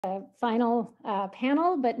final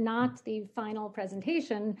panel, but not the final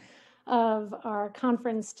presentation of our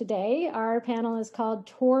conference today. Our panel is called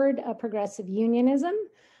Toward a Progressive Unionism.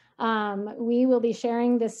 We will be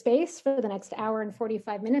sharing this space for the next hour and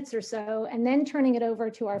 45 minutes or so, and then turning it over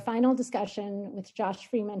to our final discussion with Josh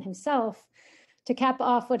Freeman himself to cap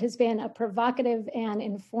off what has been a provocative and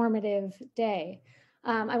informative day.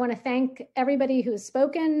 I want to thank everybody who has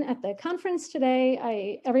spoken at the conference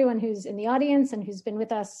today, everyone who's in the audience and who's been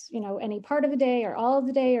with us, any part of the day or all of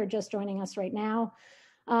the day or just joining us right now.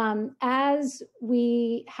 As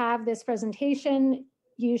we have this presentation,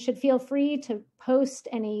 you should feel free to post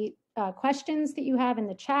any questions that you have in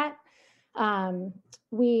the chat. I'm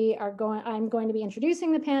going to be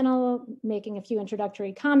introducing the panel, making a few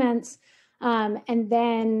introductory comments, and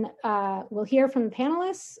then we'll hear from the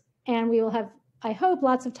panelists, and we will have, I hope,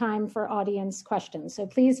 lots of time for audience questions. So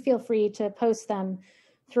please feel free to post them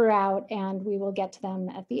throughout, and we will get to them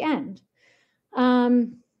at the end.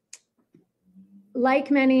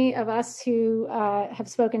 Like many of us who have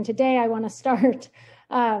spoken today, I want to start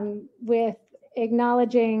with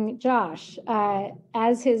acknowledging Josh.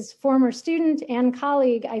 As his former student and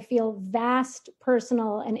colleague, I feel vast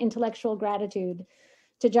personal and intellectual gratitude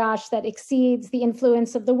to Josh that exceeds the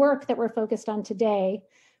influence of the work that we're focused on today,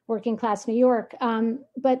 Working Class New York.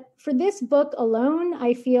 But for this book alone,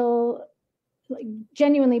 I feel like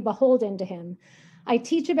genuinely beholden to him. I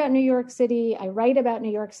teach about New York City. I write about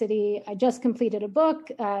New York City. I just completed a book,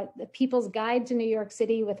 The People's Guide to New York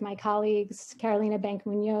City, with my colleagues, Carolina Bank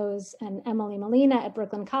Munoz and Emily Molina at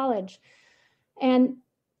Brooklyn College. And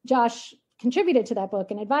Josh contributed to that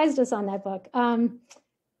book and advised us on that book.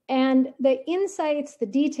 And the insights, the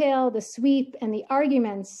detail, the sweep, and the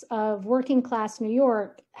arguments of Working Class New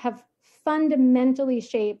York have fundamentally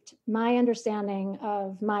shaped my understanding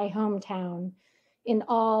of my hometown in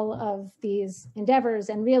all of these endeavors,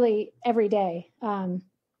 and really every day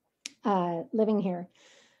living here.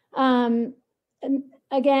 And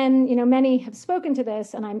again, many have spoken to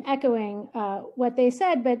this, and I'm echoing what they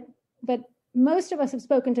said, but most of us have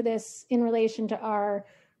spoken to this in relation to our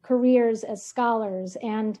careers as scholars.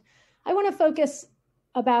 And I want to focus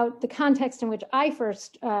about the context in which I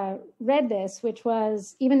first read this, which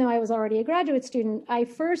was, even though I was already a graduate student, I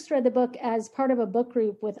first read the book as part of a book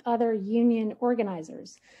group with other union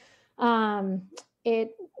organizers.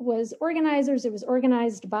 It was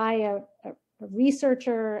organized by a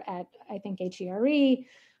researcher at, I think, HERE.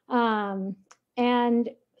 And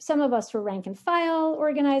some of us were rank and file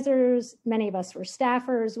organizers. Many of us were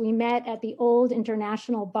staffers. We met at the old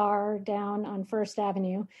International Bar down on First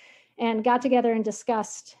Avenue and got together and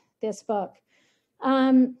discussed this book.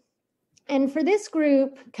 And for this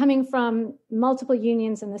group, coming from multiple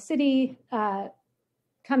unions in the city,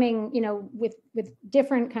 coming, with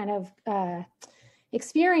different kind of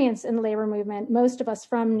experience in the labor movement, most of us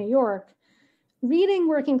from New York, reading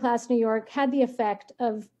Working Class New York had the effect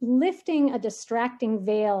of lifting a distracting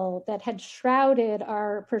veil that had shrouded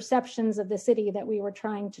our perceptions of the city that we were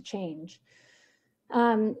trying to change.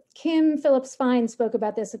 Kim Phillips-Fine spoke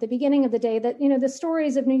about this at the beginning of the day, that, the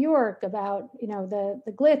stories of New York about,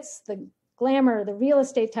 the glitz, the glamour, the real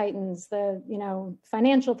estate titans, the,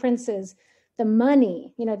 financial princes, the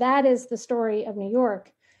money, that is the story of New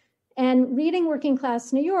York. And reading Working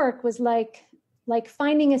Class New York was like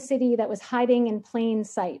finding a city that was hiding in plain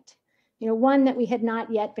sight, one that we had not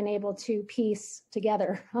yet been able to piece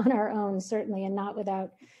together on our own, certainly, and not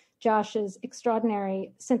without Josh's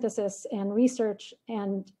extraordinary synthesis and research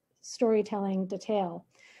and storytelling detail.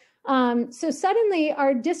 So suddenly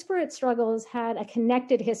our disparate struggles had a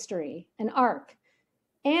connected history, an arc,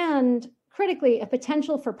 and critically, a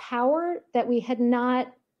potential for power that we had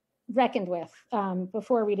not reckoned with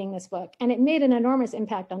before reading this book. And it made an enormous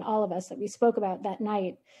impact on all of us that we spoke about that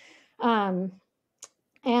night.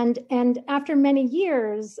 And after many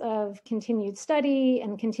years of continued study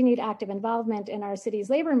and continued active involvement in our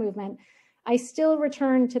city's labor movement, I still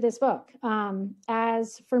return to this book.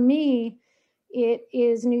 As for me, it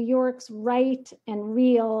is New York's right and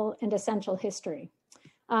real and essential history.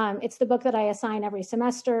 It's the book that I assign every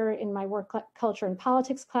semester in my work, culture, and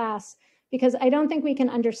politics class, because I don't think we can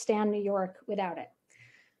understand New York without it.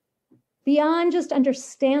 Beyond just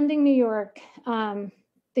understanding New York,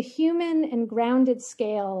 the human and grounded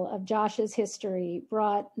scale of Josh's history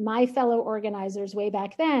brought my fellow organizers way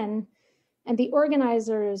back then, and the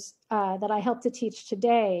organizers that I help to teach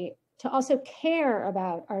today, to also care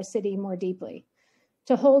about our city more deeply,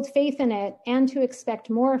 to hold faith in it, and to expect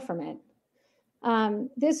more from it.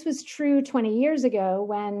 This was true 20 years ago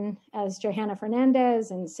when, as Johanna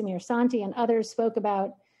Fernandez and Samir Santi and others spoke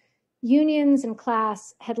about, unions and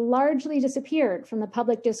class had largely disappeared from the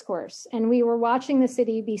public discourse, and we were watching the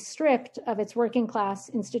city be stripped of its working class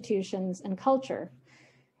institutions and culture.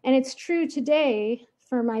 And it's true today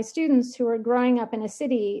for my students who are growing up in a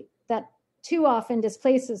city that too often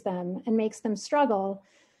displaces them and makes them struggle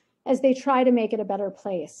as they try to make it a better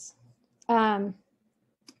place.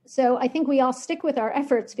 So I think we all stick with our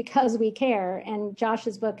efforts because we care, and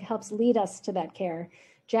Josh's book helps lead us to that care.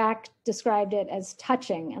 Jack described it as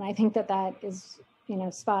touching, and I think that that is,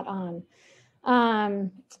 spot on.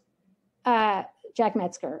 Jack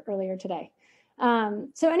Metzger earlier today.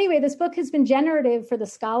 So anyway, this book has been generative for the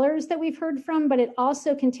scholars that we've heard from, but it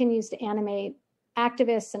also continues to animate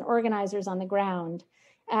activists and organizers on the ground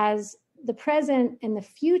as the present and the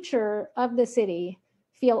future of the city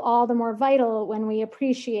feel all the more vital when we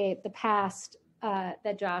appreciate the past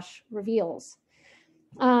that Josh reveals.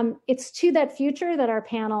 It's to that future that our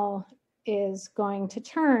panel is going to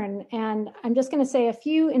turn. And I'm just going to say a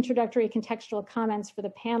few introductory contextual comments for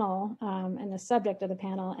the panel and the subject of the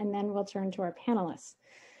panel, and then we'll turn to our panelists.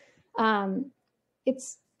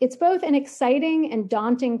 It's both an exciting and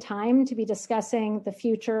daunting time to be discussing the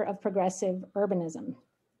future of progressive urbanism.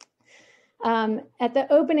 At the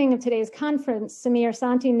opening of today's conference, Samir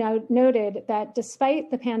Santi noted that despite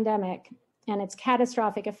the pandemic and its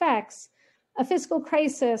catastrophic effects, a fiscal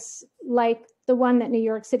crisis like the one that New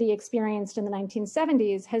York City experienced in the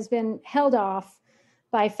 1970s has been held off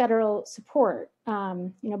by federal support.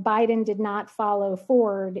 Biden did not follow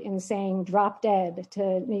Ford in saying drop dead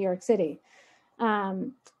to New York City.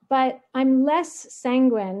 But I'm less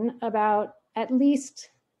sanguine about at least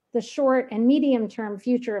the short and medium term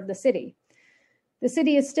future of the city. The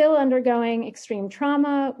city is still undergoing extreme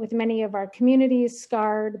trauma, with many of our communities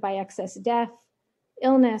scarred by excess death,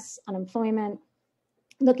 illness, unemployment.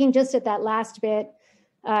 Looking just at that last bit,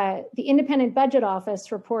 the Independent Budget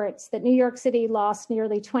Office reports that New York City lost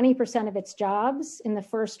nearly 20% of its jobs in the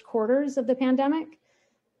first quarters of the pandemic.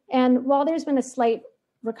 And while there's been a slight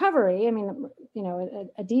recovery,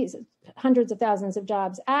 hundreds of thousands of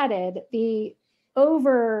jobs added, the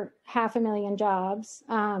over 500,000 jobs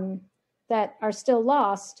that are still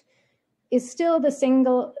lost is still the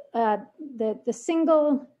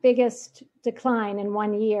single biggest decline in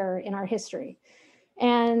 1 year in our history.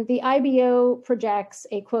 And the IBO projects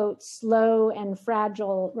a, quote, slow and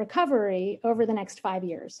fragile recovery over the next 5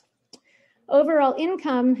 years. Overall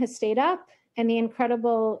income has stayed up, and the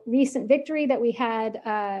incredible recent victory that we had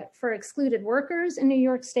for excluded workers in New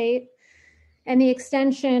York State and the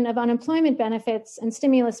extension of unemployment benefits and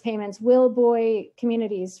stimulus payments will buoy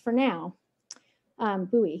communities for now.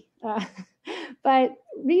 Buoy. But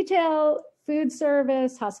retail, food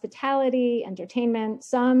service, hospitality, entertainment,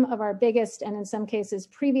 some of our biggest and in some cases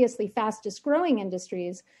previously fastest growing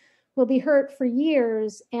industries will be hurt for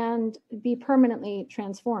years and be permanently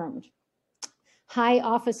transformed. High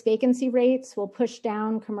office vacancy rates will push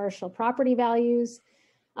down commercial property values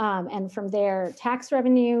and from there tax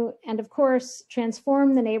revenue, and of course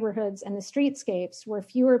transform the neighborhoods and the streetscapes where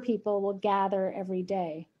fewer people will gather every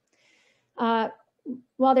day.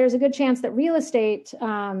 While there's a good chance that real estate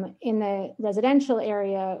in the residential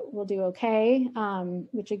area will do okay,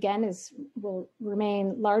 which again will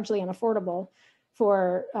remain largely unaffordable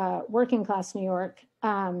for working class New York,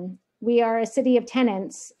 we are a city of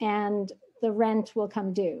tenants and the rent will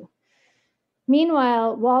come due.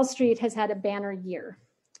 Meanwhile, Wall Street has had a banner year.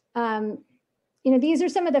 These are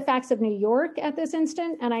some of the facts of New York at this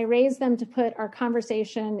instant, and I raise them to put our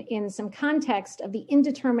conversation in some context of the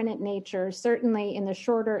indeterminate nature, certainly in the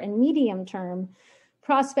shorter and medium term,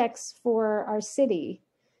 prospects for our city.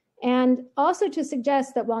 And also to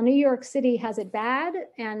suggest that while New York City has it bad,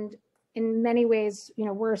 and in many ways,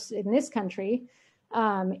 worse in this country,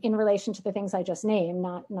 in relation to the things I just named,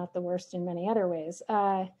 not the worst in many other ways,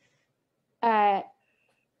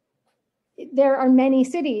 there are many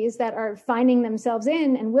cities that are finding themselves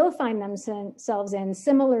in and will find themselves in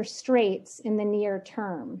similar straits in the near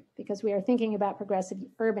term, because we are thinking about progressive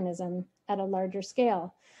urbanism at a larger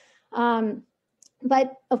scale.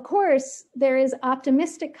 But of course, there is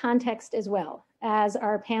optimistic context as well, as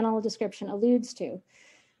our panel description alludes to.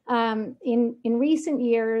 In recent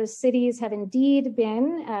years, cities have indeed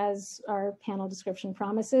been, as our panel description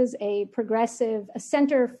promises, a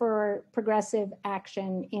center for progressive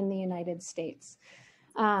action in the United States.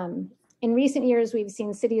 In recent years, we've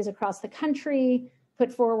seen cities across the country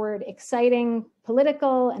put forward exciting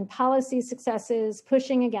political and policy successes,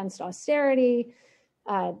 pushing against austerity,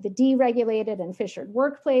 the deregulated and fissured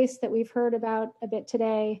workplace that we've heard about a bit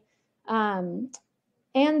today,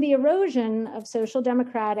 and the erosion of social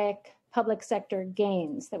democratic public sector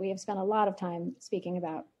gains that we have spent a lot of time speaking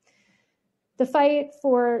about. The fight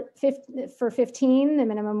for 15, the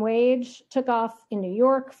minimum wage, took off in New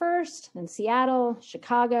York first, then Seattle,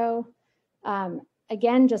 Chicago.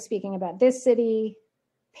 Again, just speaking about this city,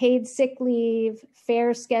 paid sick leave,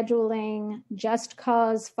 fair scheduling, just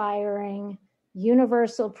cause firing,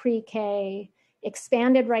 universal pre-K,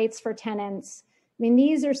 expanded rights for tenants. I mean,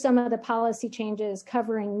 these are some of the policy changes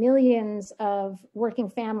covering millions of working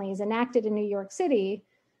families enacted in New York City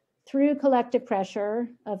through collective pressure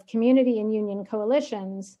of community and union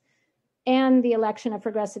coalitions and the election of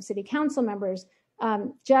progressive city council members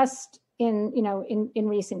just in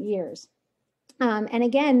recent years. And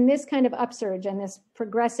again, this kind of upsurge and this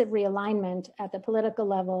progressive realignment at the political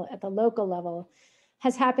level, at the local level,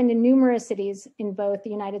 has happened in numerous cities in both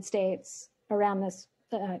the United States, around this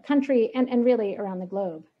country, and really around the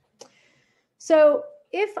globe. So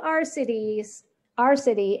if our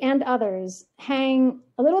city and others hang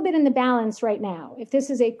a little bit in the balance right now, if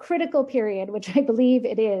this is a critical period, which I believe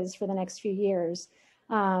it is for the next few years,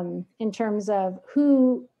 in terms of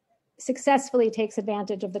who successfully takes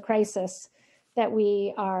advantage of the crisis that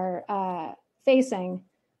we are facing,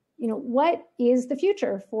 what is the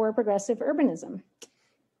future for progressive urbanism?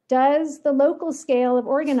 Does the local scale of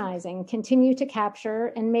organizing continue to capture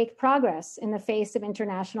and make progress in the face of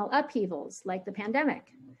international upheavals like the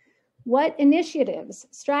pandemic? What initiatives,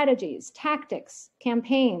 strategies, tactics,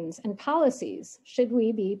 campaigns, and policies should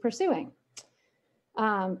we be pursuing?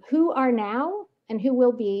 Who are now and who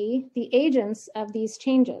will be the agents of these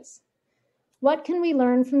changes? What can we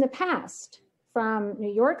learn from the past, from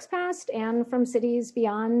New York's past and from cities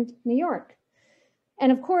beyond New York?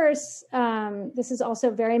 And of course, this is also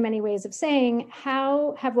very many ways of saying,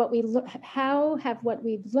 how have what we've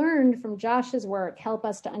learned from Josh's work help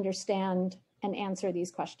us to understand and answer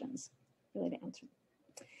these questions, really to answer.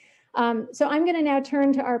 So I'm going to now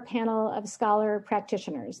turn to our panel of scholar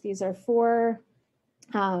practitioners. These are four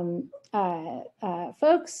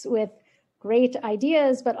folks with great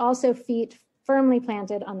ideas, but also feet firmly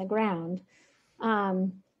planted on the ground,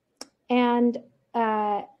 and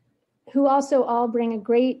who also all bring a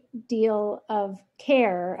great deal of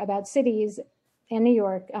care about cities and New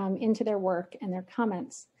York into their work and their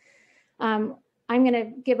comments. I'm going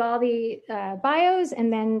to give all the bios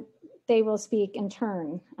and then they will speak in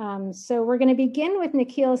turn. So we're going to begin with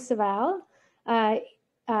Nikhil Saval.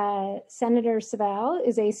 Senator Saval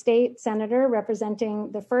is a state senator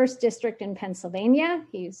representing the 1st District in Pennsylvania.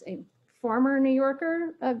 He's a former New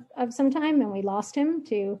Yorker of some time, and we lost him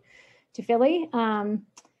to Philly.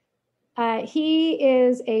 He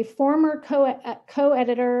is a former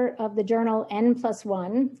co-editor of the journal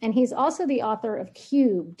N+1, and he's also the author of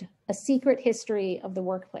Cubed, A Secret History of the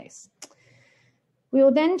Workplace. We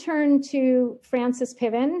will then turn to Frances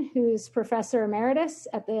Piven, who's professor emeritus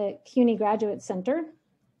at the CUNY Graduate Center,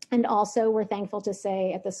 and also, we're thankful to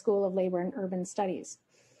say, at the School of Labor and Urban Studies.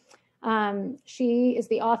 She is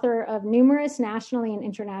the author of numerous nationally and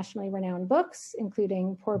internationally renowned books,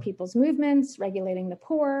 including Poor People's Movements, Regulating the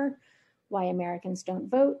Poor, Why Americans Don't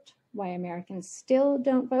Vote, Why Americans Still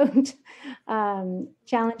Don't Vote,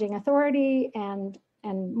 Challenging Authority, and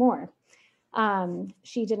more.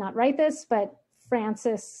 She did not write this, but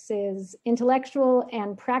Frances's intellectual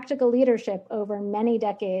and practical leadership over many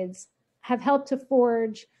decades have helped to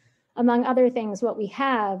forge, among other things, what we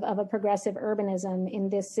have of a progressive urbanism in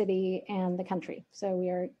this city and the country. So we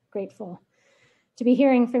are grateful to be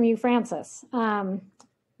hearing from you, Frances.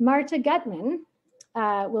 Marta Gutman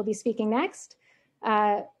will be speaking next.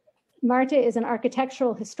 Marta is an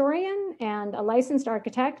architectural historian and a licensed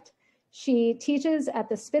architect. She teaches at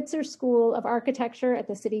the Spitzer School of Architecture at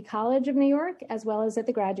the City College of New York, as well as at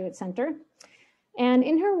the Graduate Center. And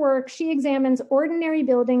in her work, she examines ordinary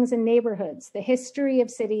buildings and neighborhoods, the history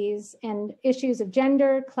of cities, and issues of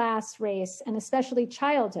gender, class, race, and especially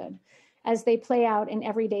childhood as they play out in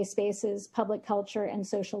everyday spaces, public culture, and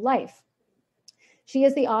social life. She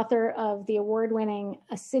is the author of the award-winning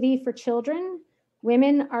A City for Children,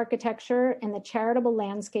 Women, Architecture, and the Charitable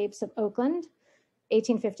Landscapes of Oakland,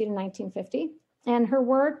 1850 to 1950. And her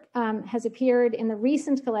work has appeared in the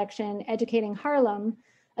recent collection, Educating Harlem,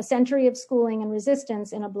 A Century of Schooling and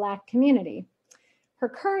Resistance in a Black Community. Her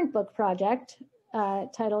current book project,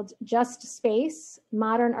 titled Just Space,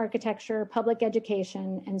 Modern Architecture, Public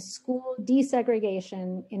Education, and School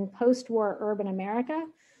Desegregation in Post-War Urban America,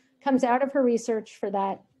 comes out of her research for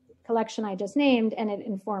that collection I just named, and it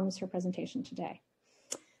informs her presentation today.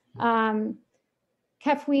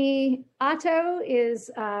 Kefwi Atto is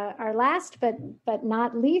our last but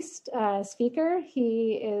not least speaker.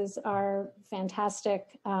 He is our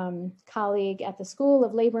fantastic colleague at the School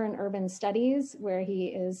of Labor and Urban Studies, where he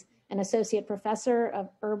is and Associate Professor of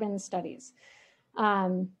Urban Studies.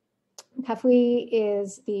 Kafui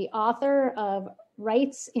is the author of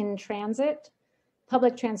Rights in Transit,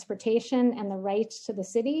 Public Transportation and the Right to the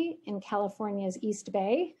City in California's East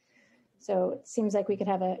Bay. So it seems like we could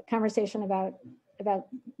have a conversation about the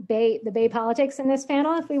Bay politics in this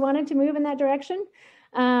panel if we wanted to move in that direction.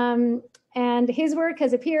 And his work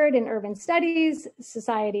has appeared in Urban Studies,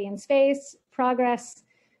 Society and Space, Progress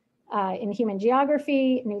in Human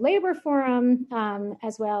Geography, New Labor Forum,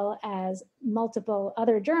 as well as multiple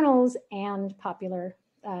other journals and popular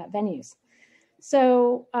venues.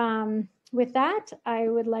 So with that, I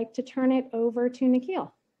would like to turn it over to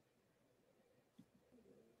Nikhil.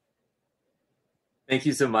 Thank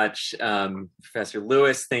you so much, Professor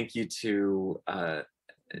Lewis. Thank you to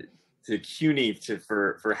CUNY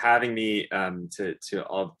for having me, to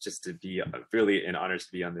be really an honor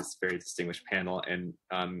to be on this very distinguished panel, and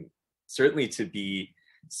certainly to be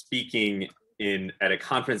speaking at a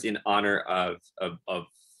conference in honor of a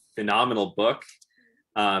phenomenal book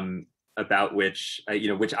about which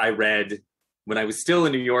I read when I was still a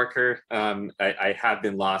New Yorker. I have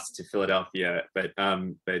been lost to Philadelphia, but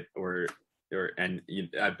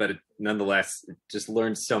nonetheless, just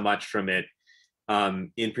learned so much from it.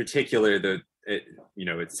 In particular,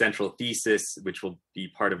 its central thesis, which will be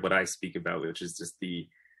part of what I speak about, which is just the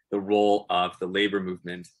role of the labor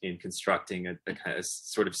movement in constructing a kind of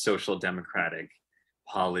sort of social democratic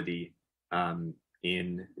polity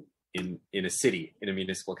in a city, in a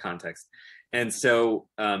municipal context. And so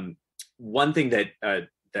one thing that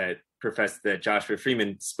Joshua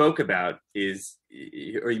Freeman spoke about is,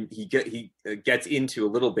 or he gets into a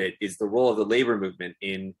little bit, is the role of the labor movement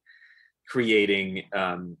in creating,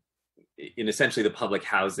 in essentially the public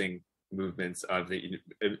housing movements of the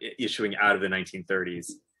issuing out of the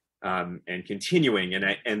 1930s and continuing.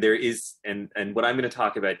 And there is, and what I'm going to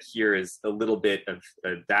talk about here is a little bit of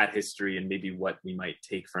that history and maybe what we might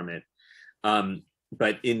take from it.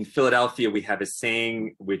 But in Philadelphia, we have a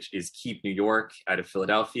saying, which is "Keep New York out of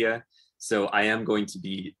Philadelphia." So I am going to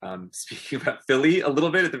be speaking about Philly a little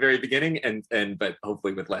bit at the very beginning, but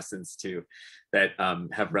hopefully with lessons too that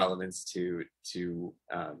have relevance to New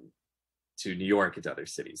York and to other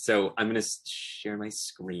cities. So I'm going to share my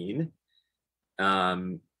screen.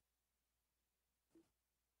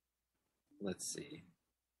 Let's see.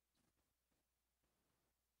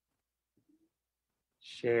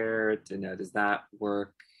 Share. Now, does that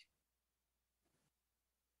work?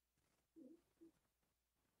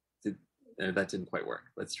 That didn't quite work.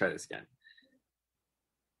 Let's try this again.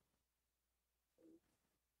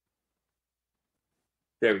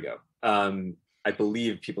 There we go. I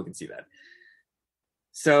believe people can see that.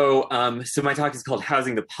 So, so my talk is called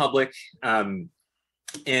 "Housing the Public," and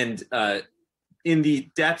in the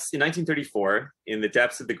depths, in 1934, in the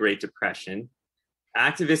depths of the Great Depression,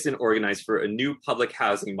 activists and organizers for a new public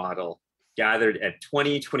housing model gathered at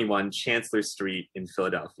 2021 Chancellor Street in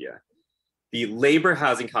Philadelphia. The Labor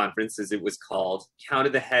Housing Conference, as it was called,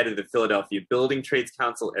 counted the head of the Philadelphia Building Trades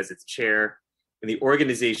Council as its chair, and the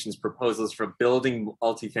organization's proposals for building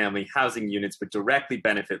multifamily housing units would directly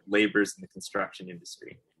benefit laborers in the construction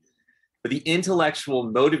industry. But the intellectual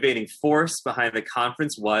motivating force behind the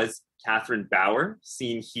conference was Catherine Bauer,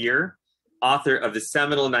 seen here, author of the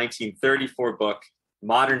seminal 1934 book,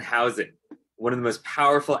 Modern Housing, one of the most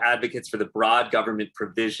powerful advocates for the broad government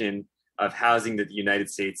provision of housing that the United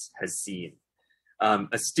States has seen.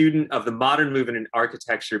 A student of the modern movement in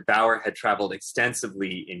architecture, Bauer had traveled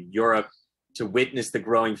extensively in Europe to witness the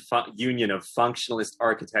growing union of functionalist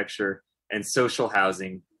architecture and social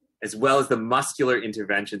housing, as well as the muscular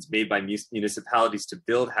interventions made by municipalities to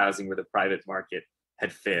build housing where the private market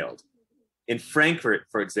had failed. In Frankfurt,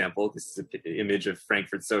 for example, this is an image of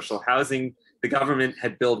Frankfurt social housing, the government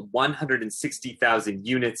had built 160,000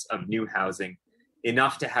 units of new housing,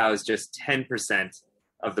 enough to house just 10%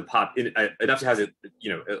 of the enough to house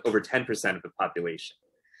over 10% of the population.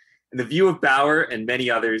 In the view of Bauer and many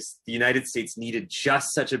others, the United States needed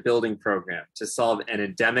just such a building program to solve an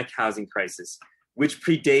endemic housing crisis, which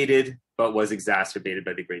predated but was exacerbated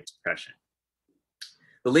by the Great Depression.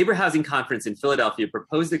 The Labor Housing Conference in Philadelphia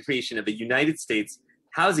proposed the creation of a United States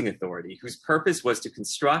Housing Authority whose purpose was to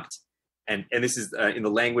construct, and this is in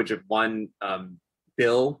the language of one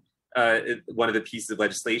bill, one of the pieces of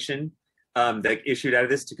legislation that issued out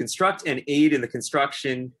of this, to construct and aid in the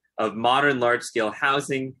construction of modern large-scale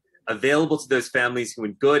housing available to those families who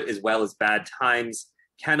in good as well as bad times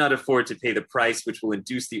cannot afford to pay the price which will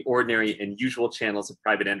induce the ordinary and usual channels of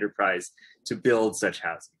private enterprise to build such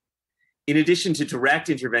housing. In addition to direct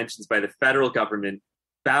interventions by the federal government,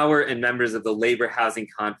 Bauer and members of the Labor Housing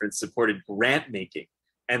Conference supported grant making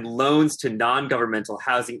and loans to non-governmental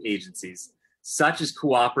housing agencies, such as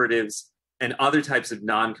cooperatives and other types of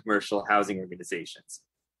non-commercial housing organizations.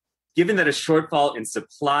 Given that a shortfall in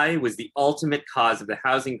supply was the ultimate cause of the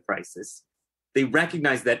housing crisis, they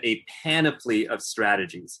recognized that a panoply of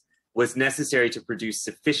strategies was necessary to produce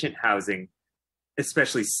sufficient housing,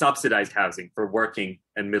 especially subsidized housing for working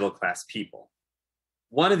and middle-class people.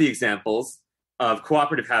 One of the examples of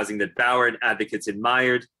cooperative housing that Bauer and advocates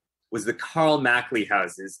admired was the Karl Mackley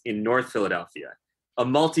houses in North Philadelphia, a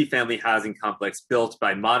multi-family housing complex built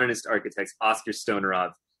by modernist architects Oscar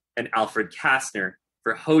Stonerov and Alfred Kastner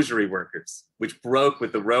for hosiery workers, which broke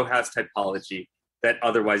with the row house typology that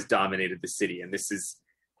otherwise dominated the city. And this is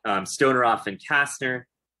Stonerov and Kastner.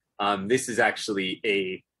 This is actually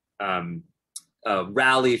a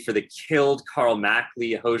rally for the killed Karl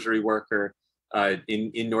Mackley, a hosiery worker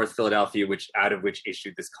in North Philadelphia, which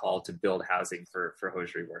issued this call to build housing for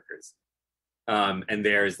hosiery workers. And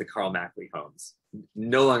there's the Karl Mackley homes.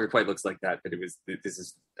 No longer quite looks like that, but this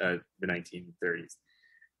is the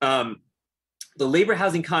 1930s. The Labor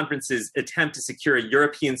Housing Conference's attempt to secure a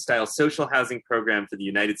European-style social housing program for the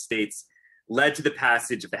United States led to the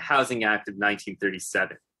passage of the Housing Act of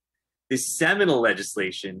 1937. This seminal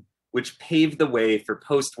legislation, which paved the way for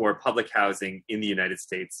post-war public housing in the United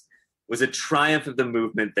States, was a triumph of the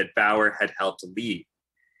movement that Bauer had helped lead.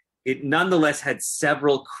 It nonetheless had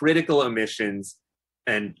several critical omissions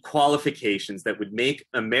and qualifications that would make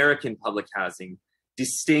American public housing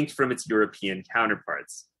distinct from its European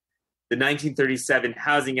counterparts. The 1937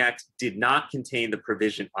 Housing Act did not contain the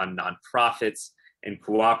provision on nonprofits and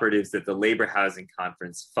cooperatives that the Labor Housing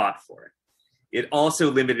Conference fought for. It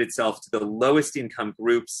also limited itself to the lowest income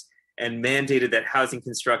groups and mandated that housing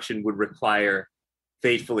construction would require,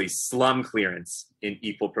 faithfully, slum clearance in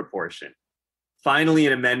equal proportion. Finally,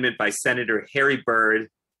 an amendment by Senator Harry Byrd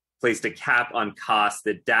placed a cap on costs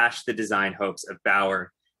that dashed the design hopes of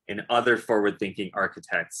Bauer and other forward-thinking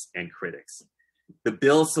architects and critics. The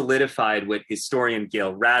bill solidified what historian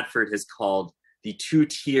Gail Radford has called the two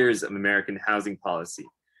tiers of American housing policy.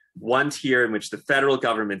 One tier in which the federal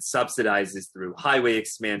government subsidizes through highway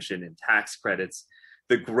expansion and tax credits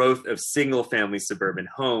the growth of single-family suburban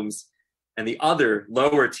homes, and the other,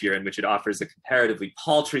 lower tier, in which it offers a comparatively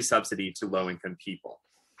paltry subsidy to low-income people.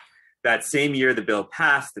 That same year the bill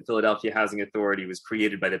passed, the Philadelphia Housing Authority was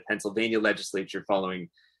created by the Pennsylvania legislature following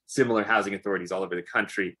similar housing authorities all over the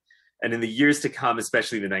country. And in the years to come,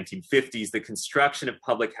 especially the 1950s, the construction of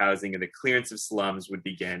public housing and the clearance of slums would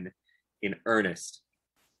begin in earnest.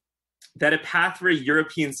 That a path for a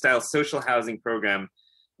European-style social housing program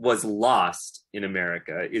was lost in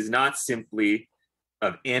America is not simply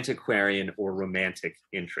of antiquarian or romantic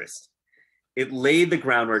interest. It laid the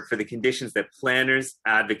groundwork for the conditions that planners,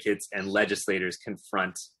 advocates, and legislators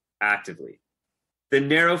confront actively. The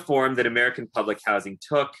narrow form that American public housing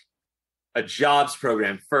took, a jobs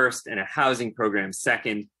program first and a housing program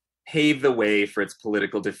second, paved the way for its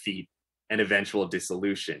political defeat and eventual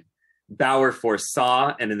dissolution. Bauer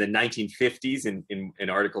foresaw, and in the 1950s, in an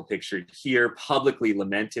article pictured here, publicly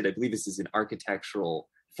lamented, I believe this is an architectural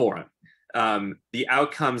forum, the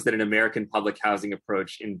outcomes that an American public housing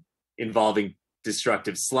approach involving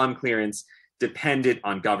destructive slum clearance, dependent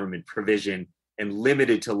on government provision, and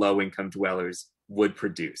limited to low-income dwellers would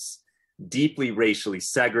produce. Deeply racially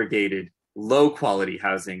segregated, low-quality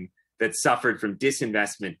housing that suffered from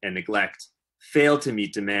disinvestment and neglect, failed to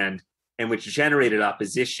meet demand, and which generated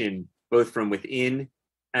opposition both from within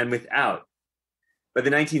and without. By the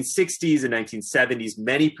 1960s and 1970s,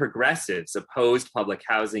 many progressives opposed public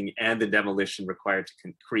housing and the demolition required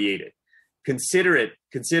to create it,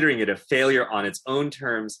 considering it a failure on its own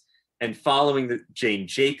terms, and following Jane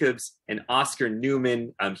Jacobs and Oscar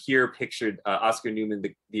Newman, here pictured Oscar Newman,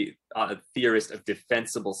 the theorist of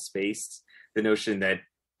defensible space, the notion that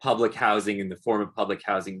public housing in the form of public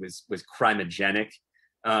housing was crimogenic.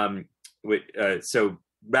 So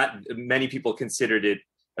many people considered it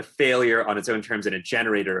a failure on its own terms and a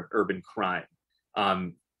generator of urban crime.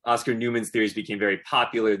 Oscar Newman's theories became very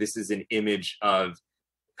popular. This is an image of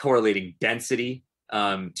correlating density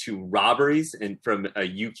to robberies, and from a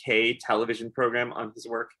UK television program on his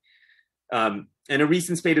work. And a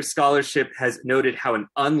recent spate of scholarship has noted how an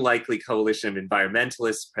unlikely coalition of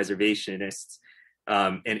environmentalists, preservationists,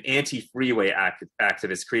 and anti-freeway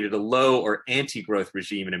activists created a low or anti-growth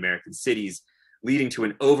regime in American cities, leading to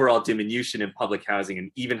an overall diminution in public housing and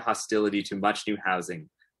even hostility to much new housing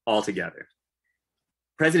altogether.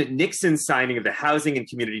 President Nixon's signing of the Housing and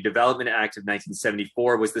Community Development Act of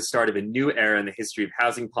 1974 was the start of a new era in the history of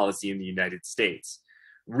housing policy in the United States,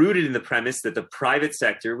 rooted in the premise that the private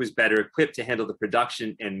sector was better equipped to handle the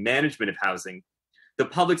production and management of housing. the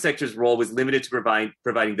public sector's role was limited to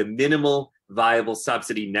providing the minimal viable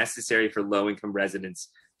subsidy necessary for low-income residents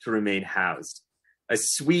to remain housed. A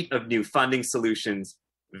suite of new funding solutions,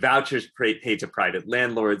 vouchers paid to private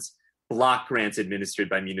landlords, block grants administered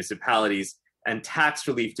by municipalities, and tax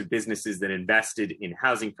relief to businesses that invested in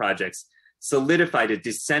housing projects solidified a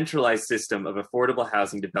decentralized system of affordable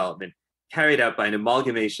housing development carried out by an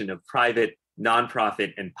amalgamation of private,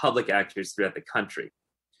 nonprofit, and public actors throughout the country.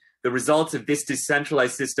 The results of this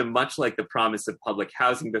decentralized system, much like the promise of public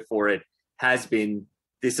housing before it, has been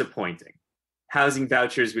disappointing. Housing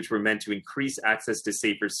vouchers, which were meant to increase access to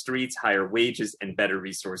safer streets, higher wages, and better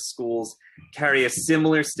resourced schools, carry a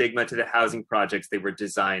similar stigma to the housing projects they were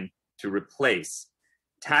designed to replace.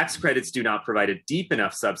 Tax credits do not provide a deep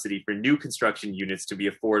enough subsidy for new construction units to be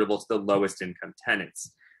affordable to the lowest income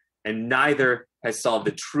tenants. And neither has solved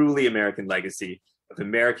the truly American legacy of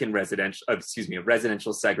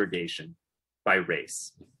residential segregation by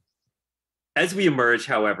race. As we emerge,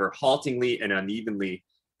 however, haltingly and unevenly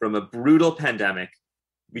from a brutal pandemic,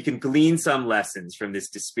 we can glean some lessons from this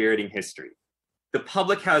dispiriting history. The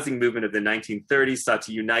public housing movement of the 1930s sought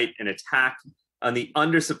to unite an attack on the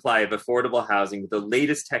undersupply of affordable housing with the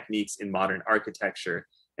latest techniques in modern architecture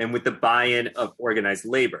and with the buy-in of organized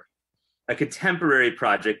labor. A contemporary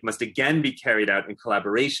project must again be carried out in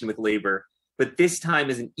collaboration with labor, but this time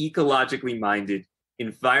as an ecologically minded,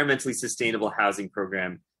 environmentally sustainable housing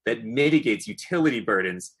program that mitigates utility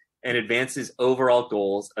burdens and advances overall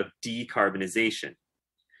goals of decarbonization.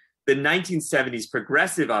 The 1970s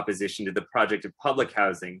progressive opposition to the project of public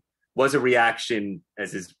housing was a reaction,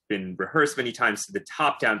 as has been rehearsed many times, to the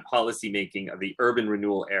top-down policymaking of the urban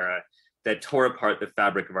renewal era that tore apart the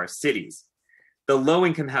fabric of our cities. The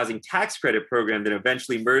low-income housing tax credit program that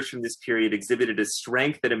eventually emerged from this period exhibited a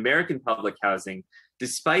strength that American public housing,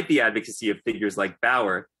 despite the advocacy of figures like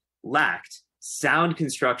Bauer, lacked. Sound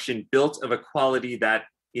construction built of a quality that,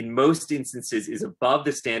 in most instances, is above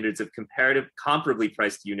the standards of comparably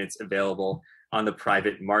priced units available on the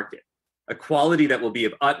private market. A quality that will be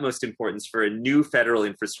of utmost importance for a new federal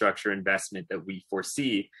infrastructure investment that we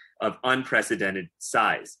foresee of unprecedented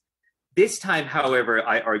size. This time, however,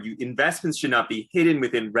 I argue investments should not be hidden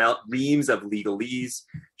within reams of legalese,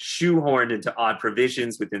 shoehorned into odd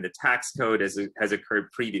provisions within the tax code as has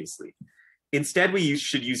occurred previously. Instead, we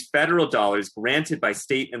should use federal dollars granted by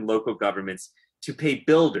state and local governments to pay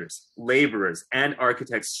builders, laborers, and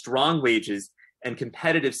architects strong wages and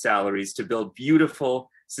competitive salaries to build beautiful,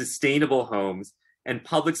 sustainable homes and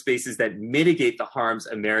public spaces that mitigate the harms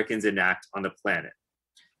Americans enact on the planet.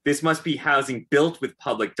 This must be housing built with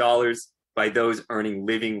public dollars by those earning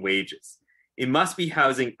living wages. It must be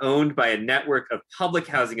housing owned by a network of public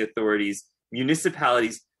housing authorities,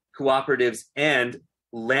 municipalities, cooperatives, and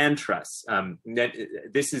land trusts.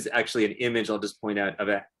 This is actually an image I'll just point out of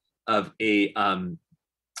a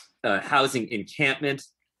housing encampment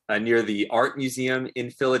near the Art Museum in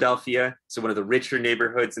Philadelphia. So one of the richer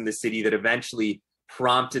neighborhoods in the city that eventually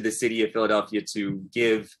prompted the city of Philadelphia to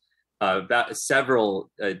give about several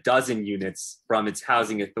dozen units from its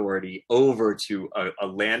housing authority over to a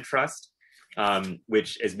land trust,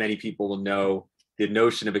 which, as many people will know, the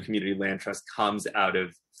notion of a community land trust comes out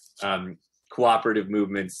of cooperative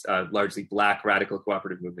movements, largely Black radical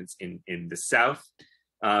cooperative movements in the South.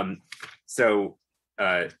 And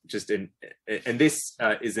this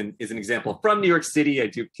is an example from New York City. I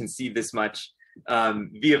do concede this much.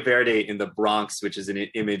 Via Verde in the Bronx, which is an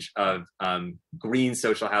image of green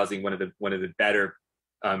social housing, one of the better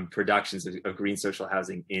productions of green social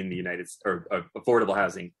housing in the United States, or affordable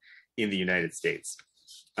housing in the United States.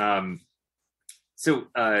 As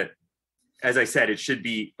I said, it should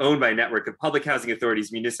be owned by a network of public housing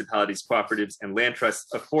authorities, municipalities, cooperatives, and land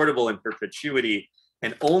trusts, affordable in perpetuity,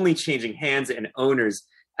 and only changing hands and owners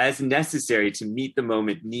as necessary to meet the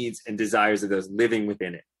moment needs and desires of those living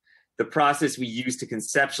within it. The process we use to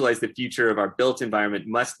conceptualize the future of our built environment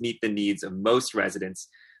must meet the needs of most residents,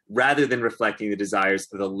 rather than reflecting the desires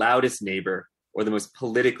of the loudest neighbor or the most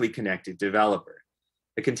politically connected developer.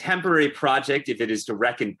 A contemporary project, if it is to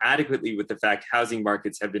reckon adequately with the fact housing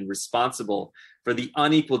markets have been responsible for the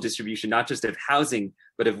unequal distribution, not just of housing,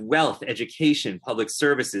 but of wealth, education, public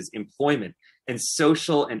services, employment, and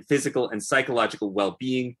social and physical and psychological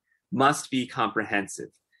well-being, must be comprehensive.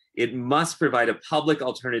 It must provide a public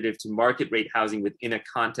alternative to market rate housing within a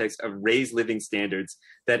context of raised living standards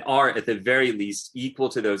that are, at the very least, equal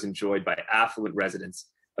to those enjoyed by affluent residents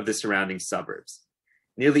of the surrounding suburbs.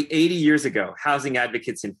 Nearly 80 years ago, housing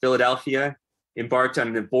advocates in Philadelphia embarked on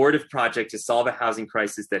an abortive project to solve a housing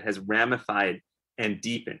crisis that has ramified and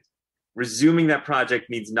deepened. Resuming that project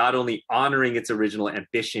means not only honoring its original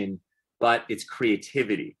ambition, but it's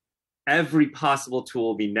creativity. Every possible tool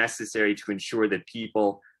will be necessary to ensure that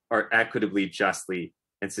people are equitably, justly,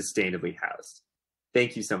 and sustainably housed.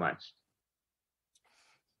 Thank you so much.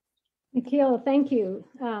 Nikhil, thank you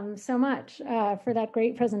so much for that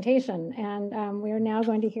great presentation. And we are now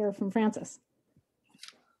going to hear from Francis.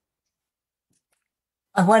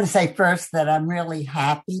 I want to say first that I'm really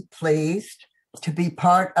happy, pleased to be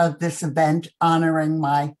part of this event honoring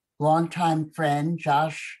my longtime friend,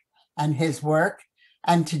 Josh, and his work,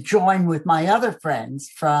 and to join with my other friends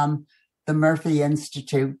from the Murphy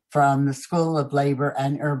Institute, from the School of Labor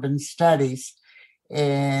and Urban Studies,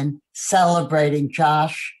 in celebrating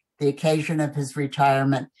Josh, the occasion of his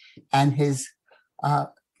retirement, and his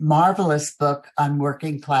marvelous book on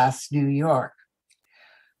working class New York.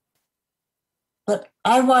 But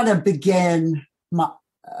I want to begin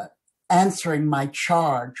answering my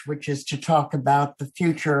charge, which is to talk about the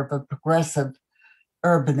future of a progressive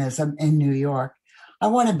urbanism in New York. I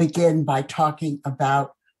want to begin by talking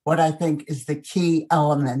about what I think is the key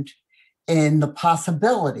element in the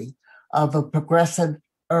possibility of a progressive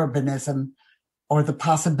urbanism, or the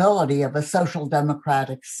possibility of a social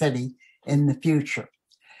democratic city in the future.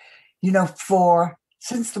 You know,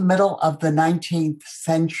 since the middle of the 19th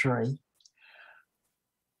century,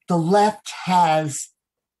 the left has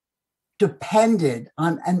depended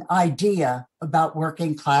on an idea about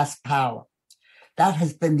working class power. That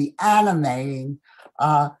has been the animating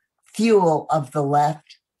fuel of the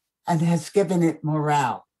left and has given it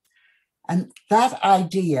morale. And that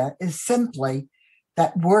idea is simply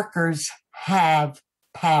that workers have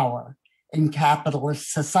power in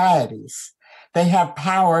capitalist societies. They have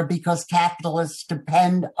power because capitalists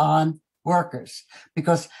depend on workers,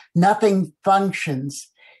 because nothing functions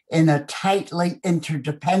in a tightly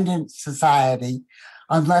interdependent society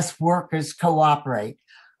unless workers cooperate,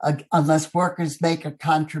 unless workers make a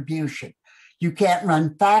contribution. You can't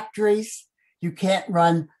run factories, you can't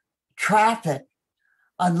run traffic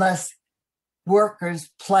unless workers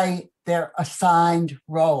play their assigned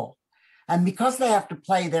role. And because they have to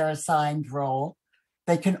play their assigned role,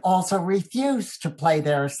 they can also refuse to play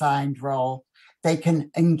their assigned role. They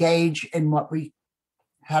can engage in what we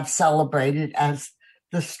have celebrated as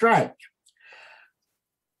the strike.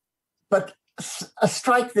 But a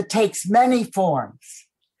strike that takes many forms,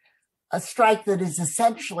 a strike that is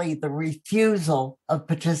essentially the refusal of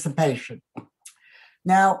participation.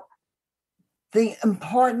 Now, the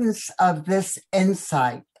importance of this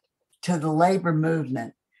insight to the labor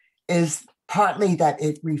movement is partly that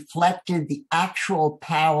it reflected the actual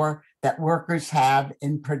power that workers have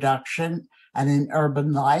in production and in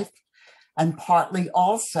urban life, and partly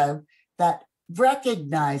also that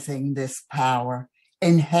recognizing this power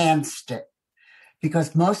enhanced it,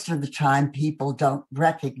 because most of the time people don't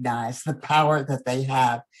recognize the power that they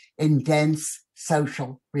have in dense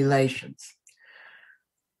social relations.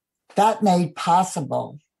 That made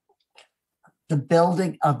possible the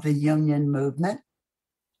building of the union movement,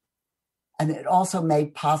 and it also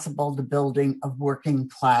made possible the building of working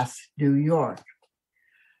class New York.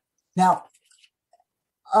 Now,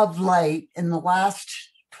 of late, in the last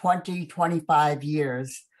 20, 25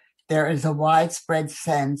 years, there is a widespread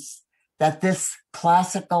sense that this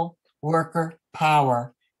classical worker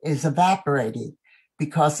power is evaporating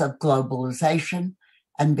because of globalization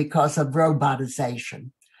and because of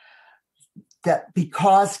robotization. That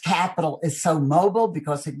because capital is so mobile,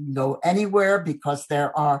 because it can go anywhere, because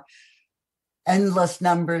there are endless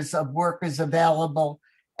numbers of workers available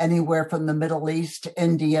anywhere from the Middle East to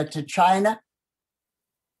India to China,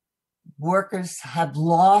 workers have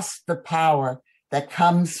lost the power that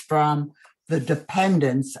comes from the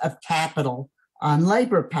dependence of capital on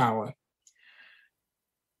labor power.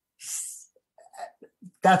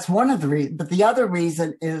 That's one of the reasons. But the other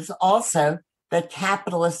reason is also that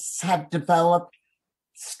capitalists have developed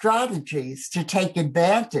strategies to take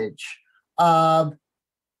advantage of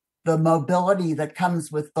the mobility that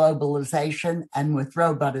comes with globalization and with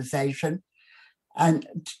robotization, and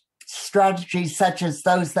strategies such as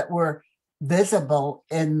those that were visible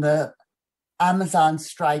in the Amazon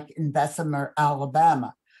strike in Bessemer,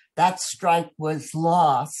 Alabama. That strike was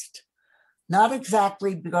lost, not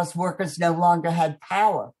exactly because workers no longer had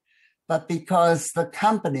power, but because the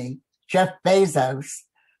company, Jeff Bezos,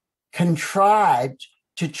 contrived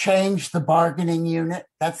to change the bargaining unit.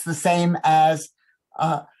 That's the same as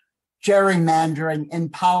gerrymandering in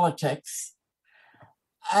politics,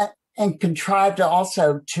 and contrived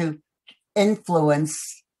also to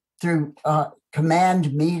influence through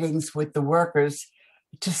command meetings with the workers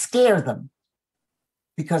to scare them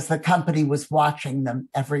because the company was watching them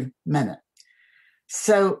every minute.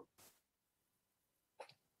 So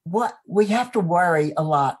what we have to worry a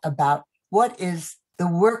lot about what is the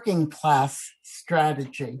working class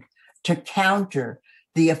strategy to counter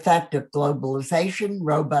the effect of globalization,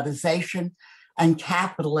 robotization, and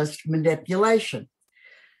capitalist manipulation.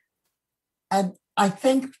 And I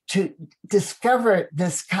think to discover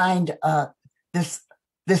this kind of this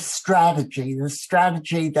strategy, the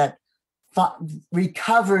strategy that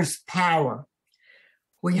recovers power,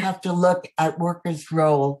 we have to look at workers'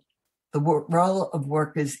 role, the role of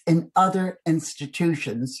workers in other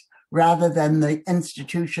institutions rather than the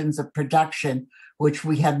institutions of production, which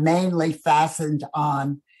we have mainly fastened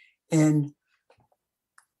on in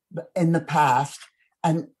the past,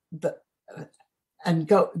 and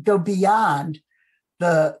go beyond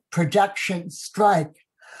the production strike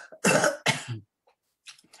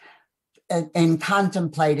in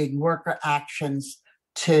contemplating worker actions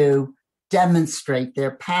to demonstrate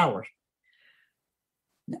their power.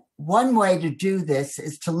 One way to do this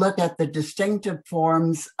is to look at the distinctive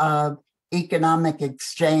forms of economic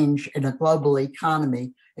exchange in a global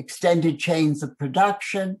economy, extended chains of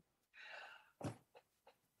production,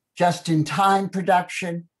 just-in-time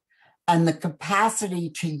production, and the capacity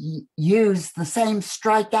to use the same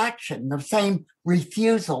strike action, the same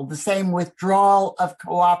refusal, the same withdrawal of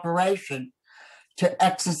cooperation to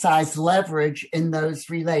exercise leverage in those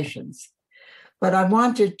relations. But I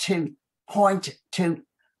wanted to point to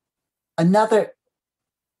another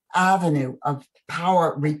avenue of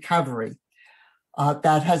power recovery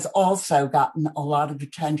that has also gotten a lot of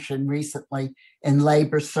attention recently in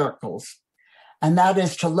labor circles, and that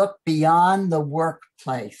is to look beyond the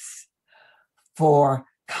workplace for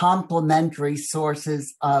complementary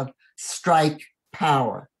sources of strike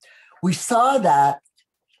power. We saw that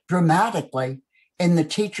dramatically in the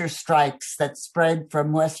teacher strikes that spread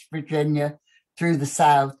from West Virginia through the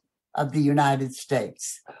South of the United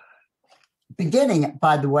States. Beginning,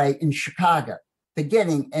 by the way, in Chicago,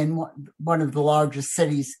 beginning in one of the largest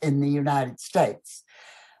cities in the United States.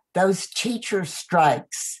 Those teacher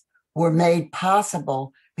strikes were made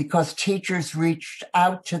possible because teachers reached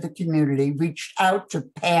out to the community, reached out to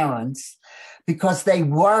parents, because they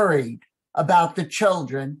worried about the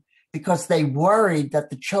children, because they worried that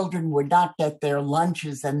the children would not get their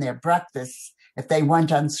lunches and their breakfasts if they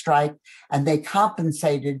went on strike, and they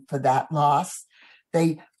compensated for that loss.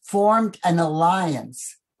 They formed an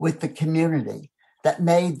alliance with the community that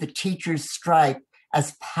made the teachers' strike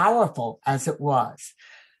as powerful as it was,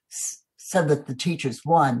 so that the teachers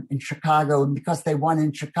won in Chicago. And because they won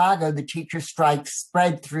in Chicago, the teacher strike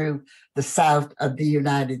spread through the South of the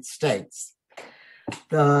United States.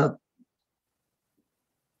 The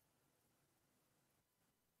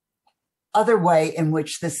other way in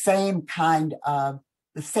which the same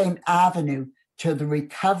avenue to the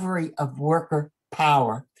recovery of worker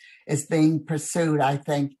power is being pursued, I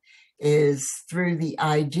think, is through the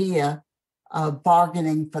idea of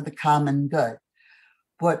bargaining for the common good.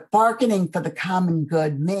 What bargaining for the common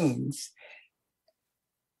good means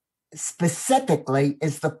specifically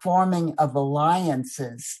is the forming of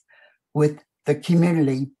alliances with the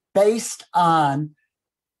community based on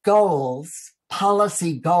goals,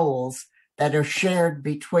 policy goals that are shared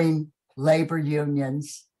between labor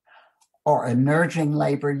unions or emerging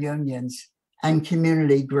labor unions and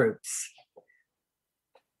community groups.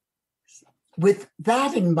 With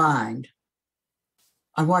that in mind,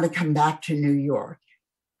 I want to come back to New York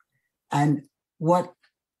and what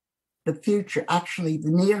the future, actually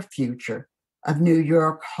the near future of New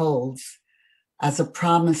York holds as a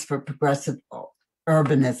promise for progressive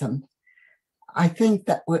urbanism. I think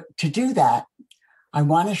that to do that, I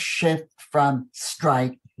want to shift from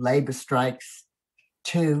labor strikes,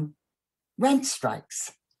 to rent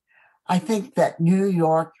strikes. I think that New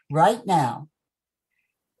York right now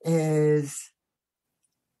or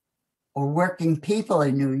working people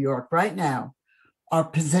in New York right now are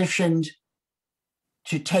positioned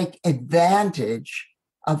to take advantage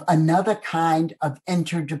of another kind of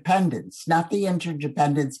interdependence, not the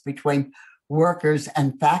interdependence between workers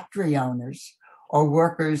and factory owners or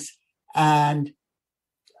workers and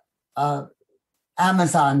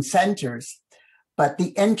Amazon centers, but the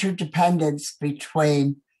interdependence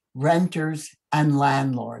between renters and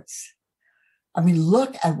landlords. I mean,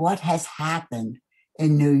 look at what has happened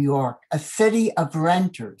in New York, a city of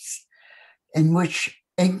renters in which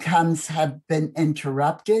incomes have been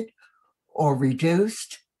interrupted or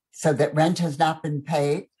reduced so that rent has not been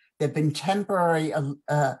paid. There have been temporary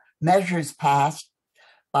measures passed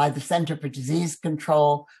by the Center for Disease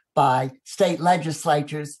Control, by state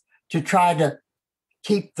legislatures to try to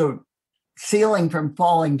keep the ceiling from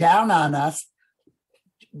falling down on us.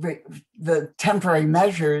 The temporary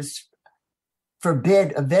measures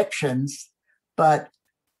forbid evictions, but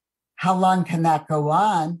how long can that go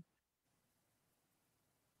on?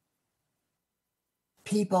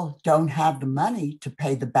 People don't have the money to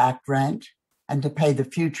pay the back rent and to pay the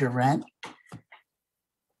future rent.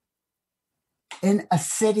 In a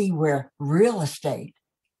city where real estate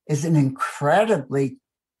is an incredibly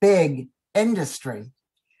big industry,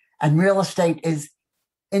 and real estate is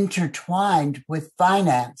intertwined with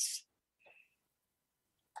finance,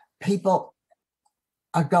 people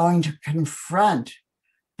are going to confront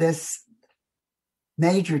this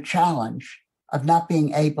major challenge of not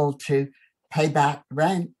being able to pay back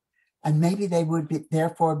rent, and maybe they would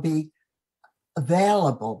therefore be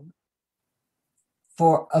available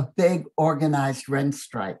for a big organized rent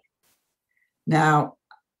strike. Now,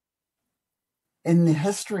 in the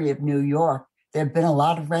history of New York, there have been a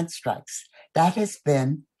lot of rent strikes. That has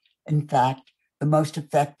been, in fact, the most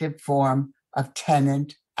effective form of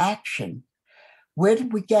tenant action. Where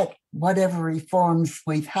did we get whatever reforms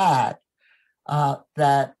we've had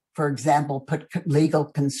that, for example, put legal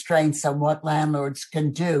constraints on what landlords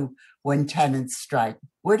can do when tenants strike?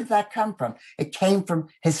 Where did that come from? It came from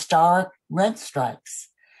historic rent strikes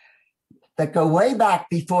that go way back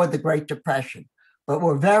before the Great Depression, but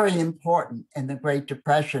were very important in the Great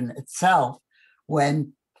Depression itself,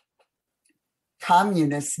 when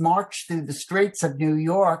communists marched through the streets of New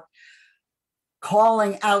York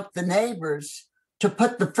calling out the neighbors to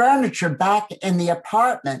put the furniture back in the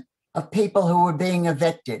apartment of people who were being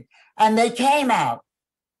evicted. And they came out.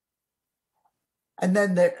 And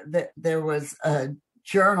then there was a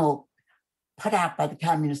journal put out by the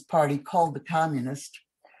Communist Party called The Communist,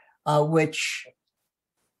 which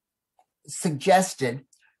suggested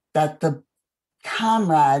that the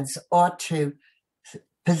comrades ought to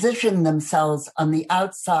position themselves on the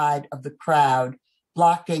outside of the crowd,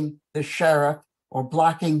 blocking the sheriff or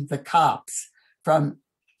blocking the cops from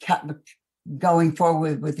going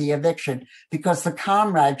forward with the eviction, because the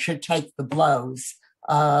comrades should take the blows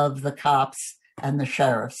of the cops and the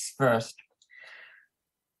sheriffs first.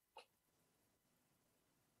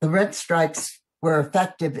 The rent strikes were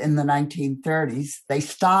effective in the 1930s. They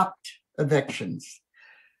stopped evictions.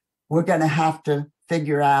 We're going to have to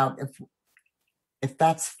figure out if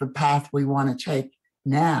that's the path we want to take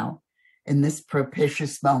now in this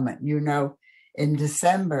propitious moment. You know, in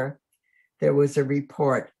December, there was a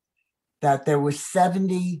report that there was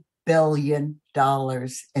 $70 billion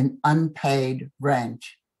in unpaid rent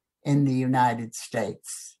in the United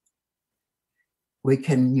States. We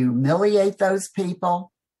can humiliate those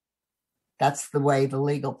people. That's the way the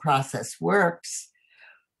legal process works.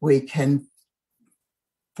 We can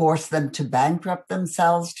force them to bankrupt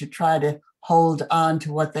themselves to try to hold on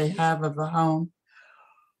to what they have of a home.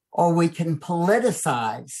 Or we can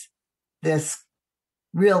politicize this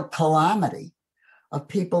real calamity of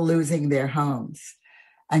people losing their homes.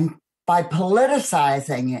 And by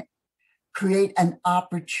politicizing it, create an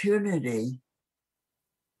opportunity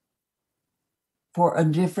for a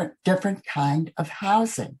different kind of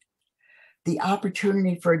housing. The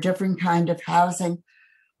opportunity for a different kind of housing,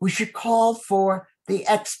 we should call for the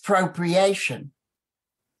expropriation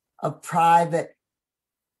of private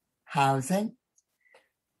housing.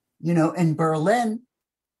 You know, in Berlin,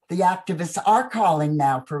 the activists are calling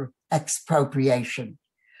now for expropriation.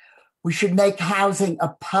 We should make housing a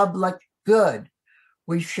public good.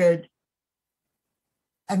 We should,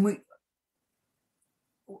 and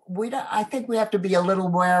I think we have to be a little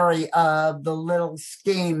wary of the little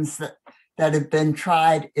schemes that have been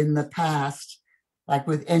tried in the past, like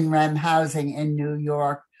with in-rem housing in New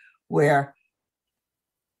York, where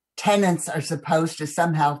tenants are supposed to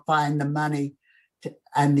somehow find the money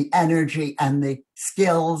and the energy and the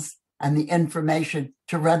skills and the information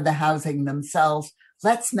to run the housing themselves.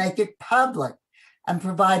 Let's make it public and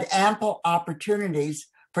provide ample opportunities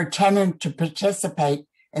for tenants to participate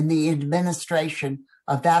in the administration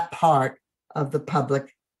of that part of the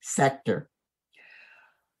public sector.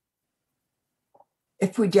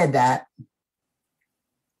 If we did that,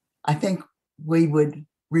 I think we would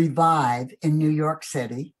revive in New York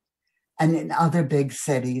City and in other big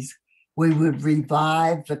cities, we would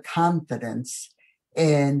revive the confidence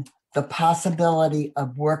in the possibility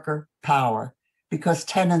of worker power, because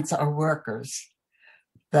tenants are workers,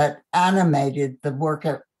 that animated the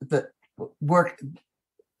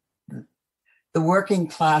working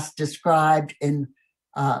class described in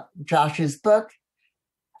Josh's book,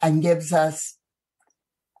 and gives us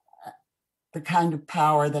the kind of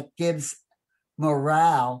power that gives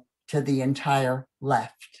morale to the entire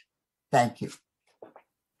left. Thank you.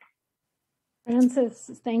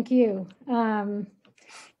 Frances, thank you.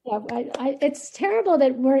 Yeah, it's terrible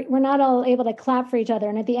that we're not all able to clap for each other,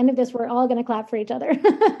 and at the end of this, we're all going to clap for each other.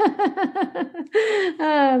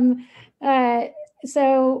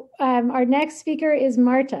 Our next speaker is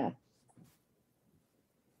Marta.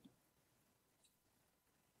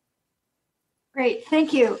 Great,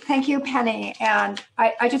 thank you, Penny. And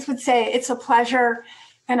I just would say it's a pleasure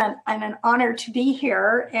and an honor to be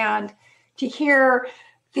here and to hear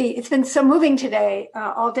it's been so moving today,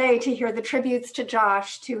 all day, to hear the tributes to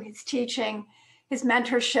Josh, to his teaching, his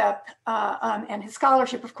mentorship, and his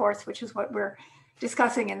scholarship, of course, which is what we're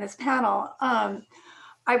discussing in this panel.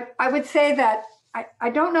 I would say that I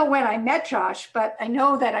don't know when I met Josh, but I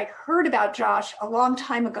know that I heard about Josh a long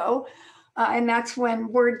time ago. And that's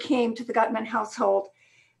when word came to the Gutman household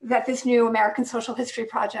that this new American Social History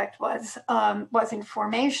Project was in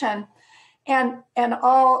formation. And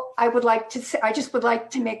all I would like to say, I just would like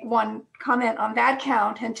to make one comment on that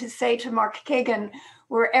count and to say to Mark Kagan,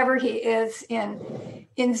 wherever he is in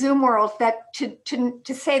Zoom world, that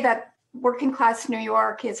to say that Working Class New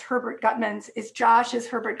York is Herbert Gutman's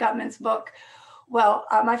book. Well,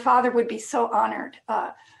 my father would be so honored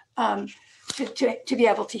to be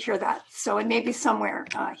able to hear that. So, and maybe somewhere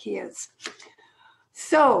he is.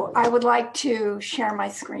 So I would like to share my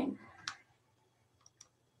screen.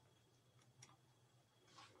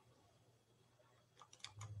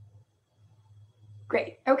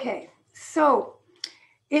 Great, okay. So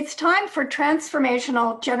it's time for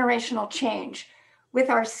transformational generational change with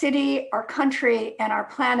our city, our country, and our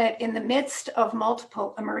planet in the midst of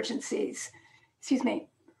multiple emergencies. Excuse me.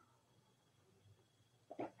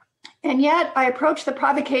 And yet I approach the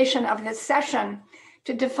provocation of this session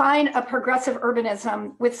to define a progressive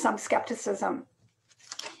urbanism with some skepticism.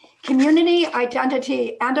 Community,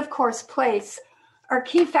 identity, and of course, place are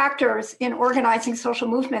key factors in organizing social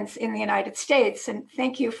movements in the United States. And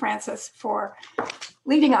thank you, Francis, for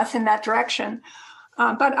leading us in that direction.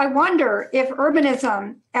 But I wonder if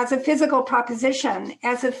urbanism as a physical proposition,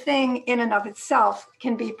 as a thing in and of itself,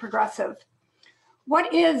 can be progressive.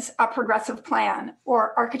 What is a progressive plan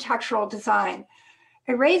or architectural design?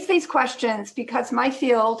 I raise these questions because my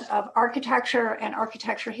field of architecture and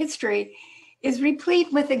architecture history is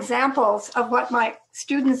replete with examples of what my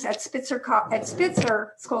students at Spitzer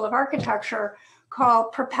School of Architecture call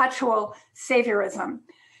perpetual saviorism.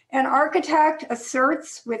 An architect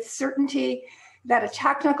asserts with certainty that a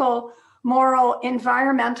technical, moral,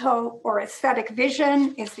 environmental, or aesthetic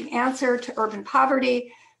vision is the answer to urban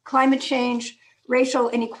poverty, climate change, racial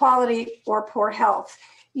inequality, or poor health,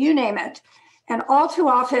 you name it. And all too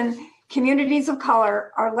often, communities of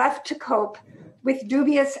color are left to cope with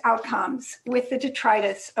dubious outcomes, with the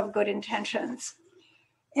detritus of good intentions.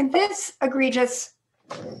 In this egregious,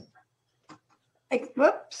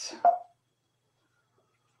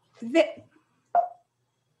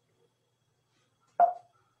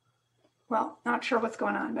 well, not sure what's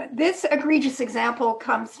going on, but this egregious example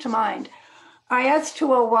comes to mind. IS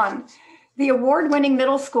 201, the award-winning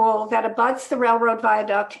middle school that abuts the railroad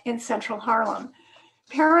viaduct in central Harlem.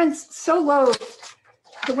 Parents so loathed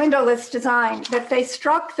the windowless design that they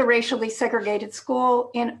struck the racially segregated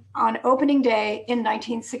school on opening day in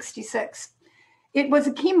 1966. It was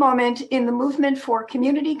a key moment in the movement for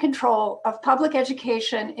community control of public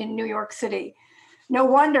education in New York City. No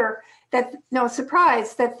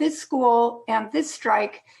surprise that this school and this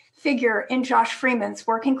strike figure in Josh Freeman's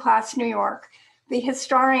Working Class New York, the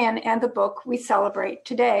historian and the book we celebrate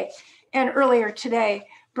today. And earlier today,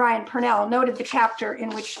 Brian Purnell noted the chapter in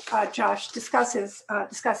which Josh discusses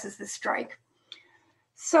this strike.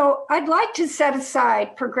 So I'd like to set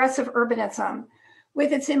aside progressive urbanism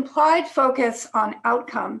with its implied focus on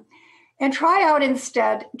outcome and try out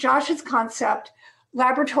instead Josh's concept,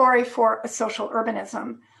 laboratory for a social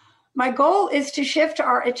urbanism. My goal is to shift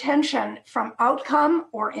our attention from outcome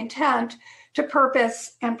or intent to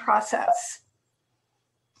purpose and process.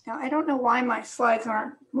 Now, I don't know why my slides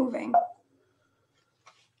aren't moving.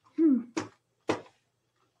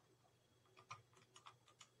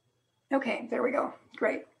 Okay, there we go.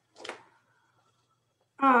 Great.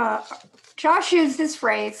 Josh used this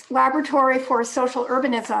phrase, laboratory for social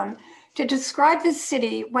urbanism, to describe this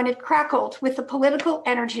city when it crackled with the political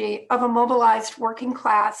energy of a mobilized working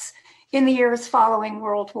class in the years following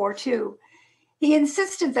World War II. He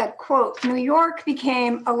insisted that, quote, New York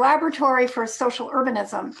became a laboratory for social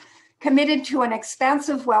urbanism, committed to an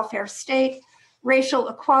expansive welfare state, racial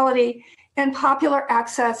equality, and popular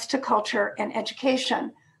access to culture and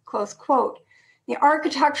education, close quote. The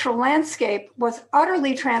architectural landscape was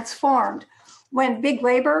utterly transformed when big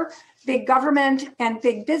labor, big government, and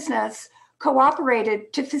big business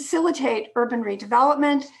cooperated to facilitate urban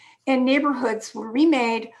redevelopment and neighborhoods were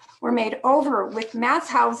made over with mass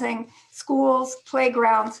housing, schools,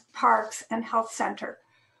 playgrounds, parks, and health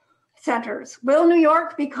centers. Will New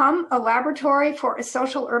York become a laboratory for a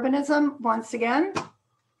social urbanism once again?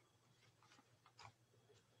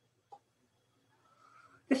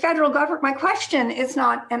 The federal government, my question is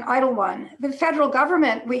not an idle one. The federal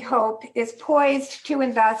government, we hope, is poised to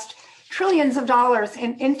invest trillions of dollars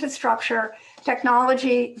in infrastructure,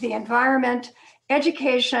 technology, the environment,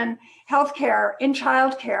 education, healthcare, in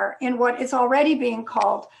childcare, in what is already being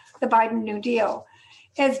called the Biden New Deal.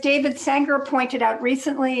 As David Sanger pointed out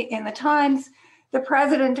recently in the Times, the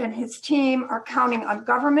president and his team are counting on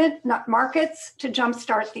government, not markets, to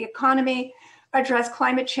jumpstart the economy, address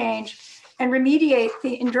climate change, and remediate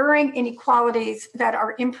the enduring inequalities that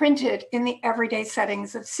are imprinted in the everyday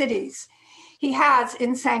settings of cities. He has,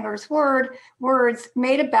 in Sanger's words,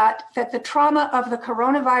 made a bet that the trauma of the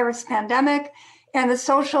coronavirus pandemic and the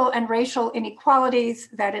social and racial inequalities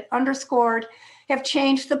that it underscored have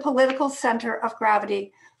changed the political center of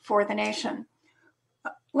gravity for the nation.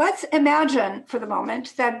 Let's imagine for the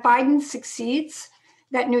moment that Biden succeeds,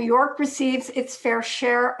 that New York receives its fair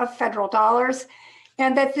share of federal dollars,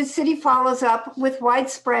 and that the city follows up with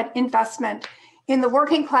widespread investment in the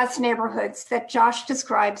working class neighborhoods that Josh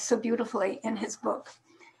describes so beautifully in his book.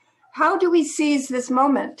 How do we seize this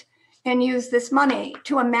moment and use this money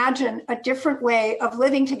to imagine a different way of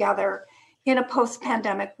living together in a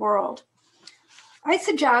post-pandemic world? I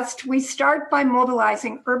suggest we start by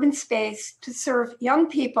mobilizing urban space to serve young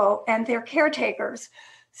people and their caretakers,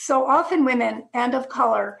 so often women and of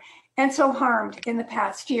color, and so harmed in the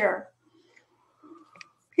past year.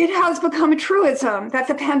 It has become a truism that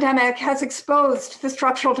the pandemic has exposed the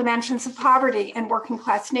structural dimensions of poverty in working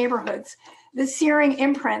class neighborhoods, the searing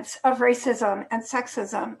imprints of racism and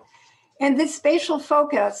sexism. And this spatial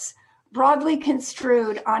focus, broadly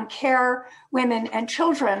construed on care, women, and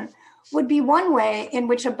children, would be one way in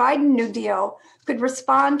which a Biden New Deal could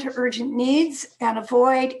respond to urgent needs and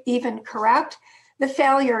avoid, even correct, the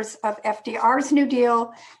failures of FDR's New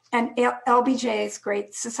Deal and LBJ's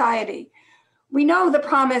Great Society. We know the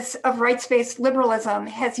promise of rights-based liberalism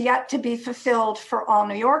has yet to be fulfilled for all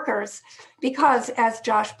New Yorkers because, as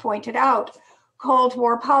Josh pointed out, Cold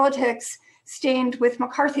War politics stained with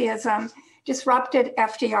McCarthyism disrupted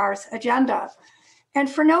FDR's agenda. And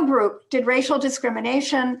for no group did racial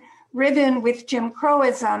discrimination, riven with Jim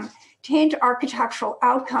Crowism, taint architectural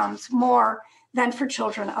outcomes more than for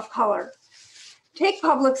children of color. Take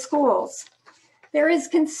public schools. There is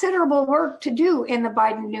considerable work to do in the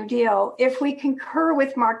Biden New Deal if we concur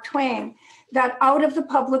with Mark Twain that out of the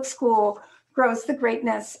public school grows the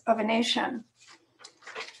greatness of a nation.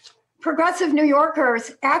 Progressive New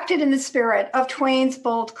Yorkers acted in the spirit of Twain's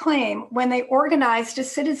bold claim when they organized a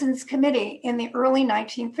citizens committee in the early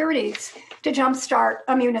 1930s to jumpstart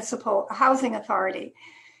a municipal housing authority.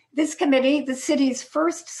 This committee, the city's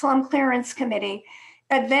first slum clearance committee,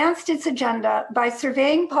 advanced its agenda by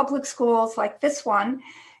surveying public schools like this one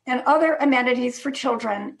and other amenities for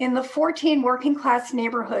children in the 14 working class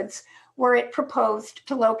neighborhoods where it proposed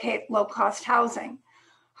to locate low-cost housing.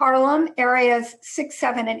 Harlem, areas 6,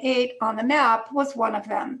 7, and 8 on the map, was one of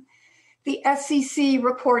them. The SCC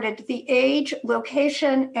recorded the age,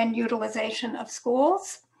 location, and utilization of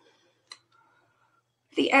schools.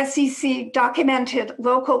 The SCC documented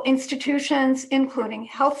local institutions, including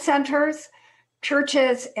health centers,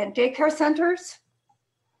 churches, and daycare centers.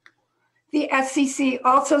 The SCC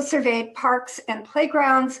also surveyed parks and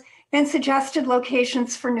playgrounds and suggested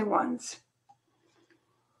locations for new ones.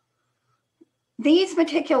 These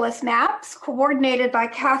meticulous maps, coordinated by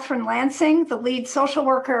Catherine Lansing, the lead social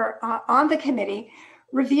worker on the committee,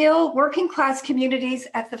 reveal working class communities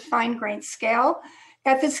at the fine-grained scale,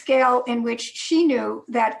 at the scale in which she knew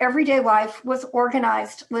that everyday life was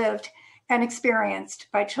organized, lived, and experienced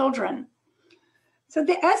by children. So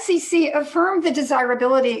the SCC affirmed the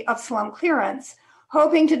desirability of slum clearance,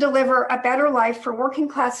 hoping to deliver a better life for working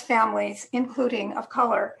class families, including of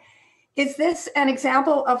color. Is this an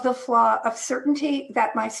example of the flaw of certainty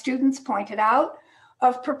that my students pointed out,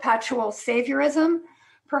 of perpetual saviorism?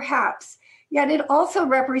 Perhaps, yet it also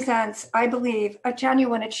represents, I believe, a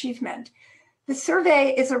genuine achievement. The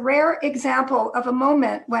survey is a rare example of a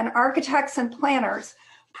moment when architects and planners,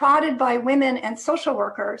 prodded by women and social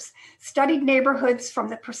workers, studied neighborhoods from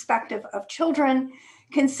the perspective of children,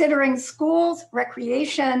 considering schools,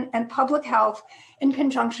 recreation, and public health in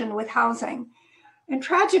conjunction with housing. And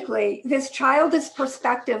tragically, this childish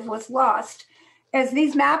perspective was lost as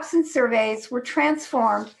these maps and surveys were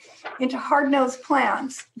transformed into hard-nosed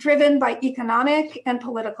plans driven by economic and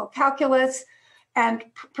political calculus, and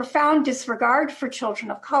profound disregard for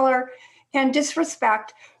children of color and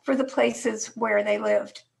disrespect for the places where they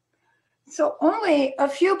lived. So only a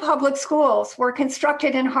few public schools were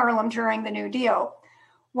constructed in Harlem during the New Deal.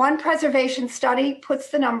 One preservation study puts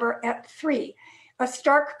the number at 3, a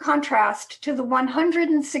stark contrast to the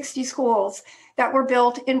 160 schools that were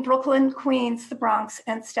built in Brooklyn, Queens, the Bronx,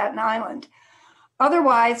 and Staten Island.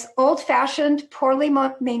 Otherwise, old-fashioned, poorly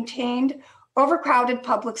maintained, overcrowded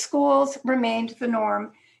public schools remained the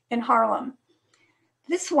norm in Harlem.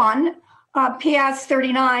 This one, PS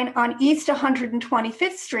 39 on East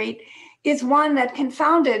 125th Street, is one that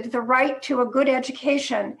confounded the right to a good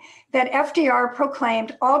education that FDR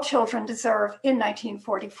proclaimed all children deserve in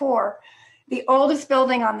 1944. The oldest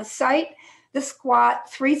building on the site, the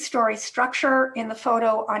squat 3-story structure in the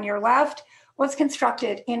photo on your left, was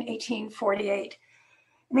constructed in 1848.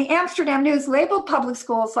 And the Amsterdam News labeled public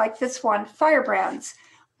schools like this one firebrands,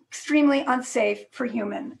 extremely unsafe for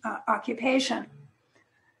human occupation.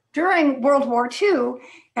 During World War II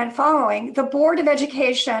and following, the Board of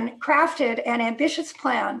Education crafted an ambitious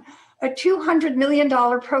plan, a $200 million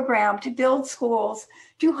program to build schools,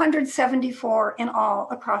 274 in all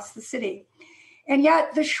across the city. And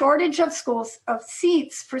yet the shortage of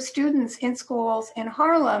seats for students in schools in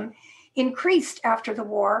Harlem increased after the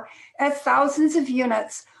war as thousands of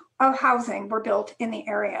units of housing were built in the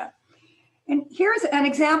area. And here's an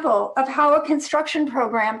example of how a construction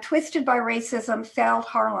program twisted by racism failed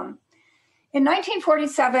Harlem. In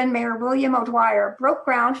 1947, Mayor William O'Dwyer broke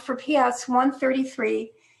ground for PS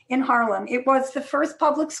 133 in Harlem. It was the first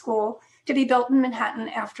public school to be built in Manhattan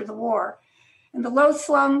after the war. And the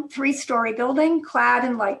low-slung 3-story building, clad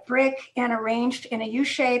in light brick and arranged in a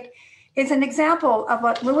U-shape, is an example of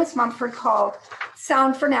what Louis Mumford called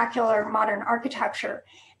sound vernacular modern architecture.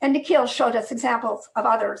 And Nikhil showed us examples of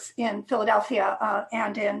others in Philadelphia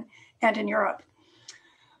and in Europe.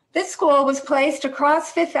 This school was placed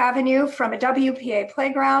across Fifth Avenue from a WPA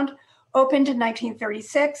playground, opened in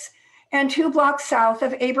 1936, and 2 blocks south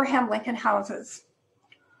of Abraham Lincoln Houses.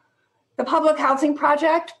 The public housing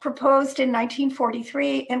project, proposed in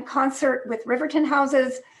 1943 in concert with Riverton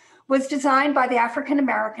Houses, was designed by the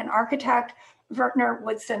African-American architect Vertner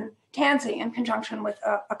Woodson Tansey in conjunction with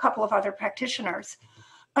a couple of other practitioners.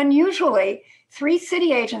 Unusually, 3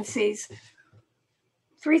 city agencies,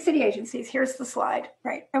 here's the slide,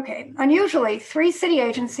 right, okay. Unusually, 3 city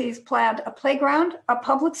agencies planned a playground, a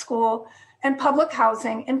public school, and public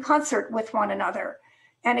housing in concert with one another.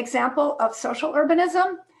 An example of social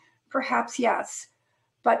urbanism? Perhaps yes,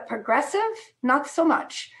 but progressive? Not so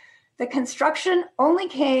much. The construction only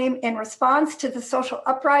came in response to the social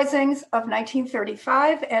uprisings of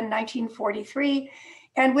 1935 and 1943,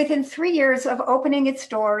 and within 3 years of opening its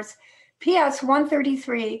doors, PS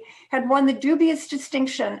 133 had won the dubious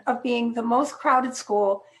distinction of being the most crowded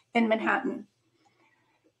school in Manhattan.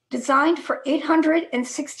 Designed for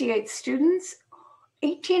 868 students,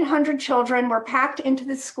 1,800 children were packed into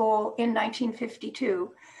the school in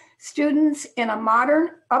 1952. Students in a modern,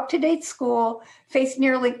 up-to-date school faced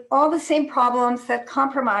nearly all the same problems that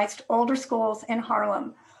compromised older schools in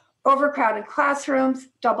Harlem: overcrowded classrooms,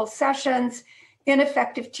 double sessions,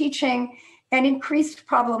 ineffective teaching, and increased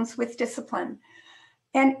problems with discipline.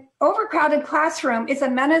 An overcrowded classroom is a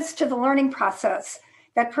menace to the learning process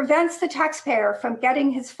that prevents the taxpayer from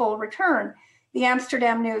getting his full return, the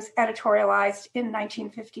Amsterdam News editorialized in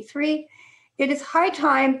 1953. It is high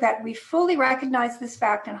time that we fully recognize this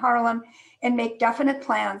fact in Harlem and make definite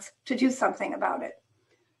plans to do something about it.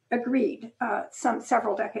 Agreed,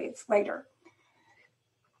 several decades later.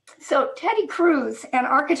 So Teddy Cruz, an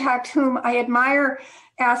architect whom I admire,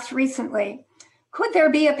 asked recently, could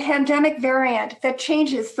there be a pandemic variant that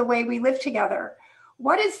changes the way we live together?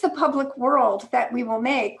 What is the public world that we will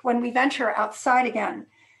make when we venture outside again?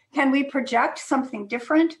 Can we project something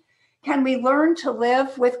different? Can we learn to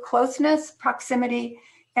live with closeness, proximity,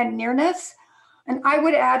 and nearness? And I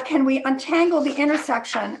would add, can we untangle the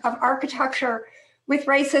intersection of architecture with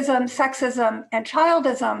racism, sexism, and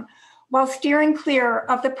childism while steering clear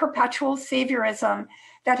of the perpetual saviorism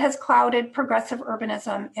that has clouded progressive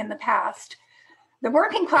urbanism in the past? The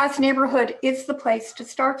working class neighborhood is the place to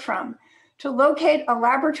start from, to locate a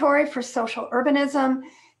laboratory for social urbanism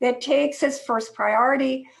that takes as first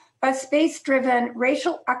priority a space-driven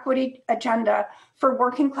racial equity agenda for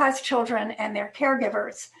working class children and their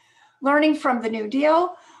caregivers. Learning from the New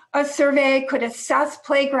Deal, a survey could assess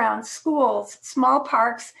playgrounds, schools, small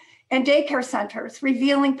parks, and daycare centers,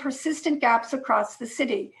 revealing persistent gaps across the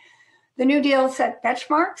city. The New Deal set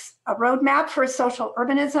benchmarks, a roadmap for social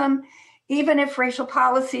urbanism, even if racial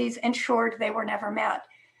policies ensured they were never met.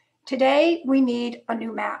 Today, we need a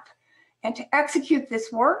new map. And to execute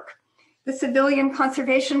this work, the Civilian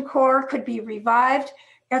Conservation Corps could be revived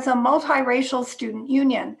as a multiracial student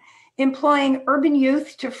union, employing urban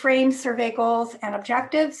youth to frame survey goals and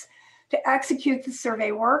objectives, to execute the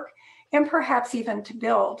survey work, and perhaps even to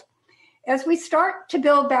build. As we start to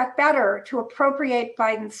build back better, to appropriate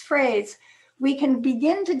Biden's phrase, we can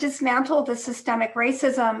begin to dismantle the systemic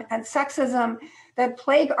racism and sexism that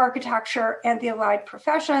plague architecture and the allied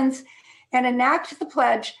professions, and enact the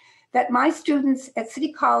pledge that my students at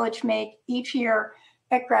City College make each year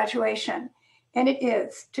at graduation. And it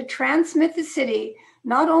is to transmit the city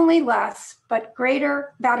not only less, but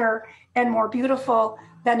greater, better, and more beautiful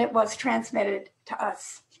than it was transmitted to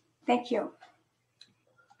us. Thank you.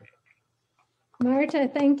 Marta,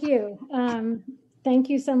 thank you. Thank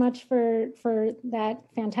you so much for that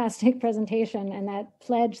fantastic presentation, and that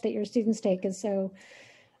pledge that your students take is so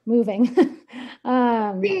moving.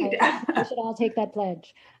 We should all take that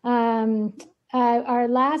pledge. Our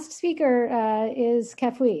last speaker is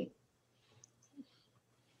Kefui.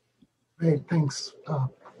 Great, thanks.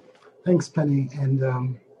 Thanks, Penny,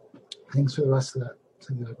 and thanks for the rest of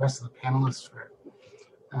the panelists for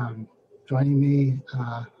joining me.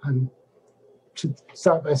 I should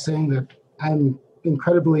start by saying that I'm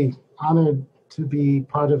incredibly honored to be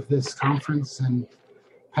part of this conference and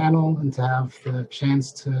panel, and to have the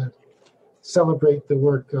chance to celebrate the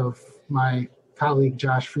work of my colleague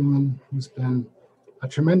Josh Freeman, who's been a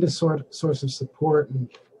tremendous source of support and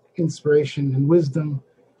inspiration and wisdom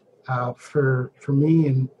for me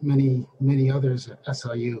and many others at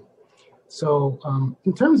SLU. So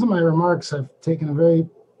in terms of my remarks, I've taken a very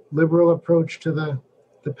liberal approach to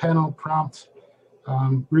the panel prompt.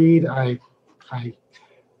 Read, I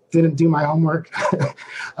didn't do my homework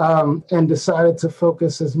and decided to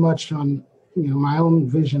focus as much on my own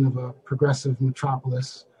vision of a progressive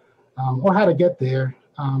metropolis, or how to get there,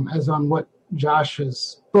 as on what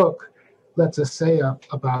Josh's book lets us say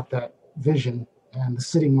about that vision and the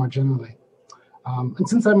city more generally. And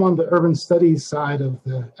since I'm on the urban studies side of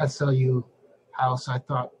the SLU house, I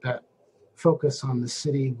thought that focus on the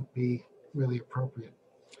city would be really appropriate.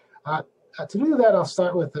 To do that, I'll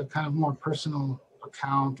start with a kind of more personal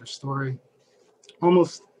account or story.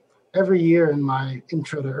 Almost every year in my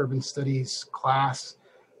Intro to Urban Studies class,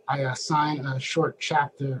 I assign a short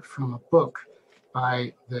chapter from a book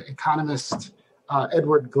by the economist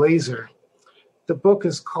Edward Glaser. The book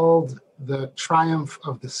is called The Triumph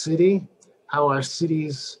of the City, how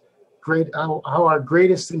our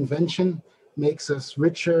greatest invention makes us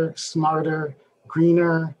richer, smarter,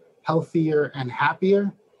 greener, healthier, and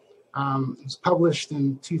happier. It was published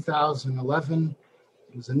in 2011.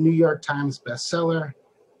 It was a New York Times bestseller,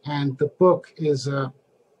 and the book is a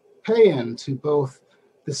pay-in to both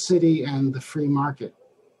the city and the free market.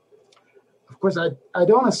 Of course, I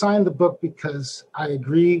don't assign the book because I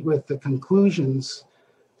agree with the conclusions.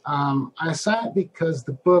 I assign it because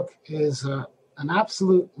the book is an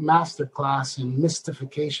absolute masterclass in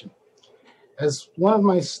mystification. As one of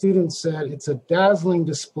my students said, it's a dazzling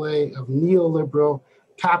display of neoliberal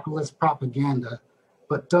capitalist propaganda,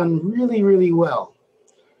 but done really, really well.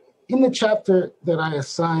 In the chapter that I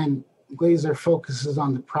assign, Glaser focuses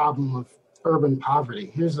on the problem of urban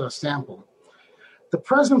poverty. Here's a sample. The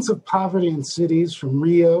presence of poverty in cities from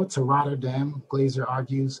Rio to Rotterdam, Glaser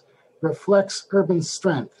argues, reflects urban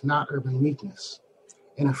strength, not urban weakness.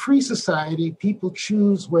 In a free society, people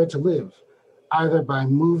choose where to live, either by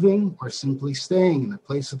moving or simply staying in the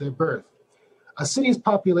place of their birth. A city's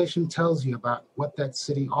population tells you about what that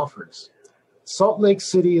city offers. Salt Lake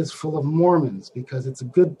City is full of Mormons because it's a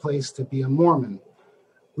good place to be a Mormon.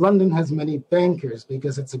 London has many bankers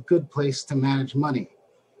because it's a good place to manage money.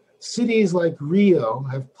 Cities like Rio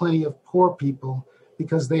have plenty of poor people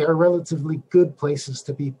because they are relatively good places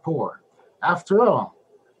to be poor. After all,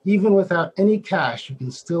 even without any cash, you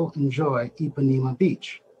can still enjoy Ipanema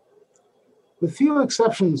Beach. With few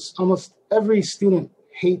exceptions, almost every student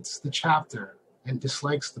hates the chapter and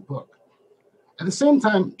dislikes the book. At the same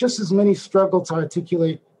time, just as many struggle to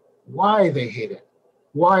articulate why they hate it,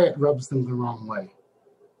 why it rubs them the wrong way.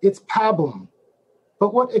 It's pablum,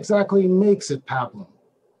 but what exactly makes it pablum?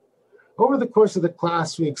 Over the course of the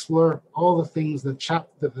class, we explore all the things that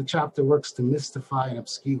the chapter works to mystify and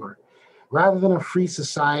obscure. Rather than a free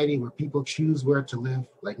society where people choose where to live,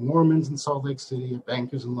 like Mormons in Salt Lake City or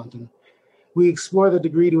bankers in London, we explore the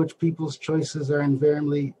degree to which people's choices are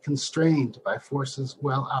invariably constrained by forces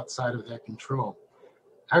well outside of their control.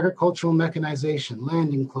 Agricultural mechanization,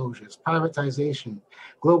 land enclosures, privatization,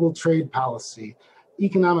 global trade policy,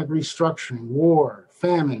 economic restructuring, war,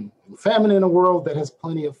 famine in a world that has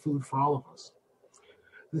plenty of food for all of us.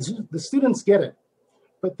 The students get it.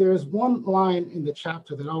 But there's one line in the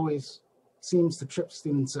chapter that always seems to trip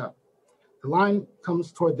students up. The line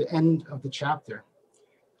comes toward the end of the chapter.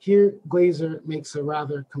 Here, Glaser makes a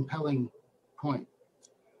rather compelling point.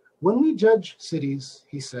 When we judge cities,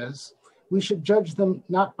 he says, we should judge them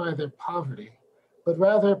not by their poverty, but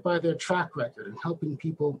rather by their track record in helping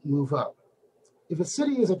people move up. If a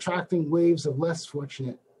city is attracting waves of less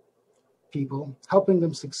fortunate people, helping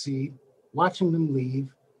them succeed, watching them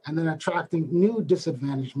leave, and then attracting new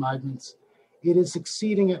disadvantaged migrants, it is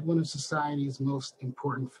succeeding at one of society's most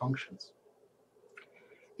important functions.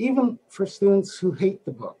 Even for students who hate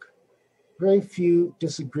the book, very few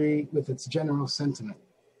disagree with its general sentiment.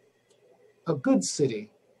 A good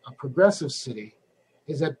city, a progressive city,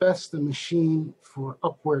 is at best a machine for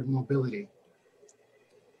upward mobility.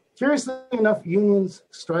 Curiously enough, unions,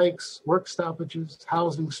 strikes, work stoppages,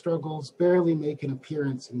 housing struggles barely make an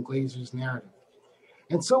appearance in Glaser's narrative.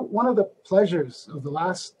 And so one of the pleasures of the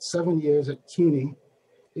last 7 years at CUNY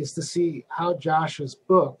is to see how Josh's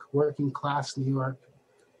book, Working Class New York,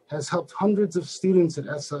 has helped hundreds of students at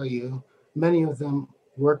SLU, many of them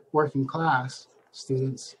working class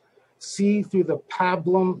students, see through the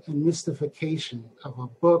pablum and mystification of a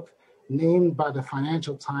book named by the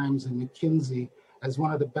Financial Times and McKinsey as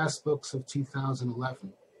one of the best books of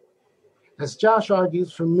 2011. As Josh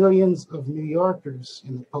argues, for millions of New Yorkers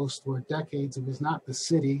in the post-war decades, it was not the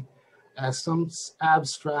city as some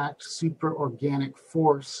abstract, super organic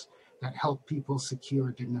force that helped people secure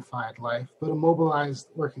a dignified life, but a mobilized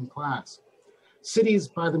working class. Cities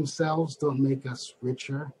by themselves don't make us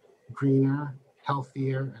richer, greener,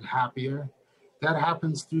 healthier, and happier. That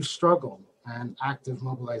happens through struggle and active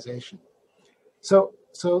mobilization. So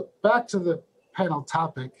back to the panel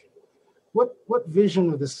topic, what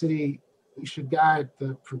vision of the city should guide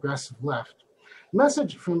the progressive left? The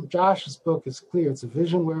message from Josh's book is clear. It's a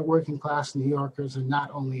vision where working class New Yorkers are not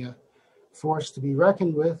only a force to be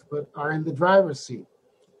reckoned with, but are in the driver's seat.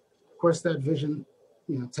 Of course, that vision,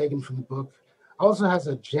 taken from the book, also has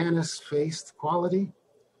a Janus-faced quality.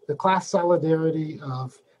 The class solidarity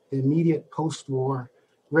of the immediate post-war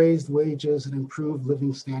raised wages and improved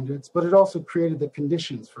living standards, but it also created the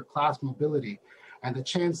conditions for class mobility and the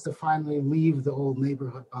chance to finally leave the old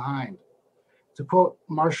neighborhood behind. To quote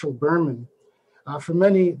Marshall Berman, for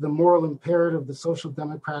many, the moral imperative of the social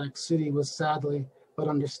democratic city was sadly, but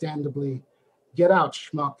understandably, get out,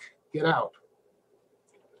 schmuck, get out.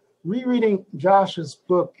 Rereading Josh's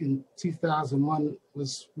book in 2001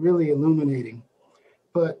 was really illuminating,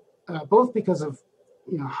 but both because of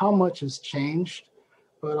how much has changed,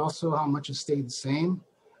 but also how much has stayed the same.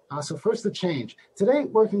 So first, the change. Today,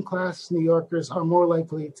 working class New Yorkers are more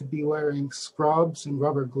likely to be wearing scrubs and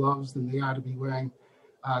rubber gloves than they are to be wearing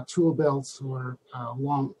tool belts or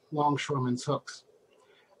longshoremen's hooks.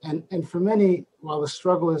 And for many, while the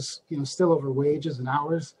struggle is still over wages and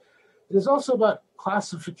hours, it is also about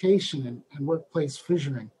classification and workplace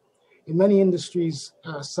fissuring. In many industries,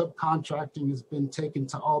 subcontracting has been taken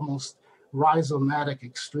to almost rhizomatic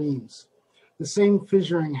extremes. The same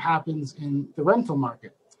fissuring happens in the rental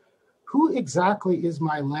market. Who exactly is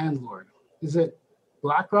my landlord? Is it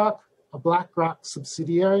BlackRock, a BlackRock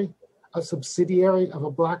subsidiary, a subsidiary of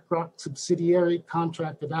a BlackRock subsidiary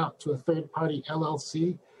contracted out to a third-party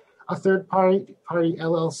LLC, a third-party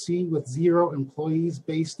LLC with 0 employees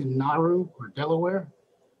based in Nauru or Delaware?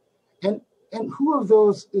 And who of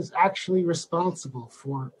those is actually responsible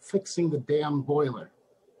for fixing the damn boiler?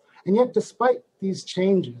 And yet, despite these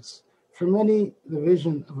changes, for many, the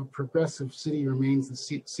vision of a progressive city remains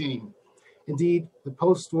the same. Indeed, the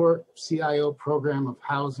post-war CIO program of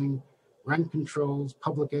housing, rent controls,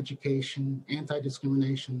 public education,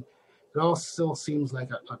 anti-discrimination, it all still seems like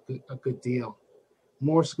a good deal.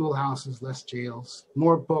 More schoolhouses, less jails,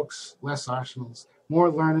 more books, less arsenals, more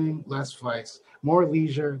learning, less vice, more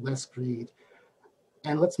leisure, less greed.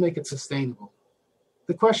 And let's make it sustainable.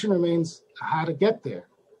 The question remains how to get there.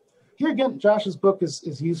 Here again, Josh's book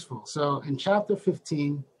is useful. So in chapter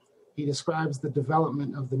 15, he describes the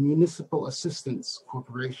development of the Municipal Assistance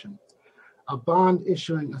Corporation, a bond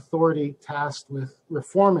issuing authority tasked with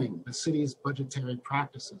reforming the city's budgetary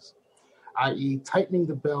practices, i.e. tightening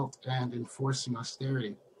the belt and enforcing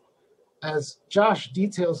austerity. As Josh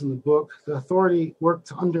details in the book, the authority worked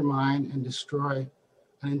to undermine and destroy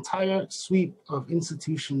an entire sweep of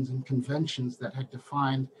institutions and conventions that had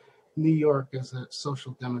defined New York as a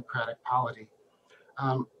social democratic polity.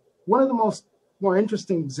 One of the more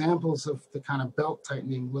interesting examples of the kind of belt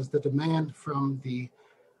tightening was the demand from the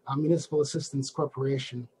Municipal Assistance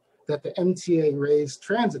Corporation that the MTA raise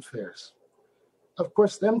transit fares. Of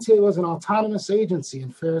course, the MTA was an autonomous agency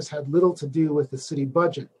and fares had little to do with the city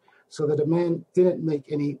budget. so the demand didn't make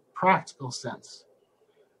any practical sense.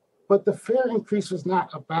 But the fare increase was not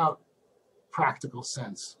about practical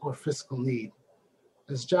sense or fiscal need.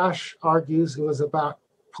 As Josh argues, it was about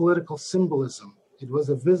political symbolism. It was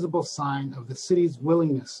a visible sign of the city's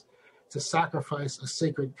willingness to sacrifice a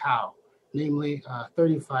sacred cow, namely a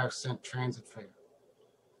 35-cent transit fare.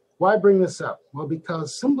 Why bring this up? Well,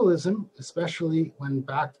 because symbolism, especially when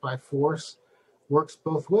backed by force, works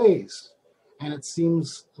both ways, and it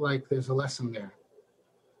seems like there's a lesson there.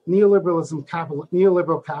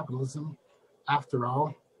 Neoliberal capitalism, after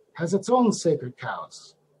all, has its own sacred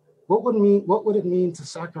cows. What would it mean to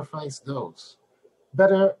sacrifice those?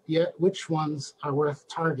 Better yet, which ones are worth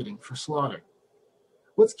targeting for slaughter?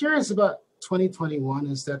 What's curious about 2021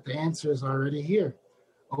 is that the answer is already here.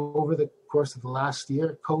 Over the course of the last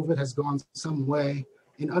year, COVID has gone some way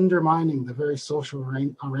in undermining the very social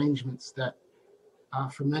arrangements that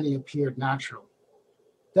for many appeared natural.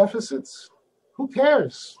 Deficits? Who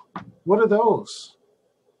cares? What are those?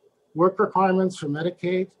 Work requirements for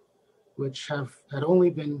Medicaid, which had only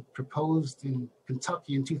been proposed in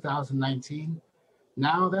Kentucky in 2019.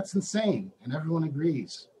 Now that's insane, and everyone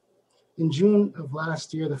agrees. In June of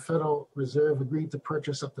last year, the Federal Reserve agreed to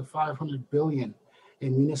purchase up to $500 billion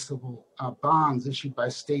in municipal bonds issued by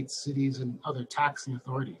states, cities, and other taxing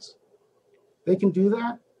authorities. They can do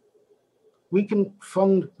that. We can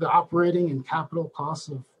fund the operating and capital costs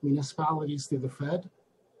of municipalities through the Fed.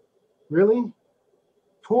 Really?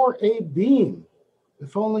 Poor Abe Beame,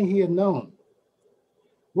 if only he had known.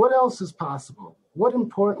 What else is possible?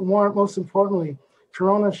 Most importantly,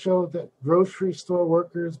 Corona showed that grocery store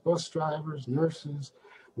workers, bus drivers, nurses,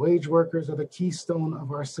 wage workers are the keystone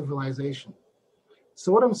of our civilization.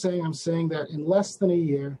 So what I'm saying that in less than a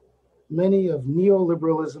year, many of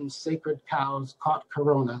neoliberalism's sacred cows caught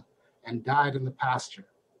Corona and died in the pasture.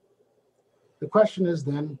 The question is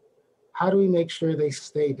then, how do we make sure they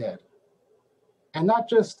stay dead? And not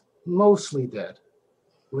just mostly dead,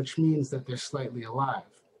 which means that they're slightly alive,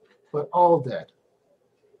 but all dead.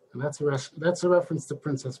 And that's a reference to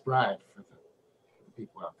Princess Bride for the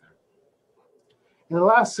people out there. In the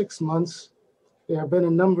last 6 months, there have been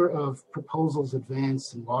a number of proposals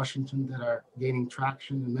advanced in Washington that are gaining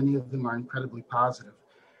traction, and many of them are incredibly positive.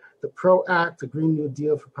 The PRO Act, the Green New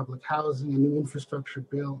Deal for public housing, a new infrastructure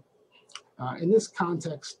bill. In this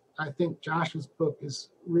context, I think Josh's book is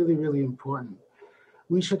really, really important.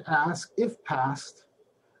 We should ask, if passed,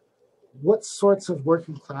 what sorts of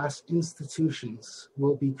working class institutions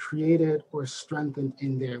will be created or strengthened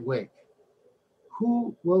in their wake?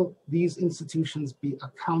 Who will these institutions be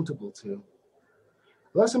accountable to?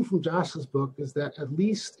 The lesson from Josh's book is that at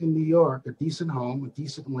least in New York, a decent home, a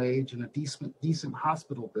decent wage, and a decent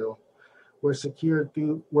hospital bill were secured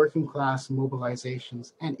through working class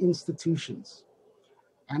mobilizations and institutions.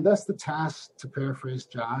 And thus the task, to paraphrase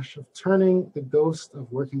Josh, of turning the ghost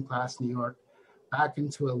of working class New York back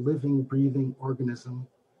into a living, breathing organism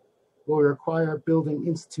will require building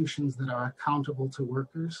institutions that are accountable to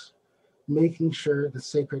workers, making sure the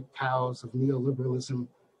sacred cows of neoliberalism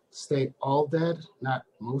stay all dead, not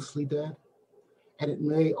mostly dead. And it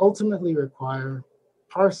may ultimately require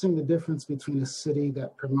parsing the difference between a city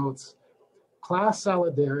that promotes class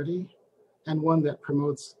solidarity and one that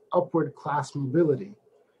promotes upward class mobility,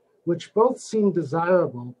 which both seem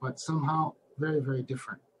desirable, but somehow very, very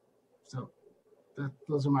different. So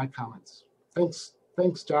those are my comments.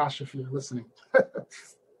 Thanks, Josh, if you're listening.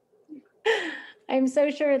 I'm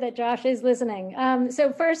so sure that Josh is listening.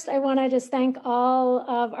 So first, I want to just thank all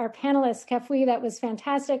of our panelists. Kefwi, that was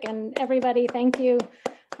fantastic. And everybody, thank you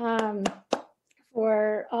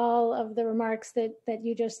for all of the remarks that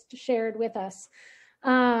you just shared with us.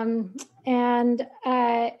 And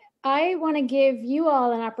I want to give you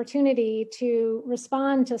all an opportunity to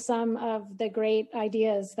respond to some of the great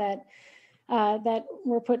ideas that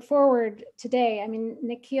were put forward today. I mean,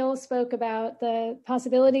 Nikhil spoke about the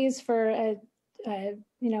possibilities for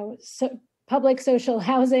public social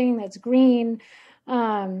housing that's green,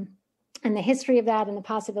 and the history of that and the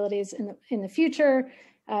possibilities in the future.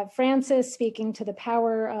 Francis speaking to the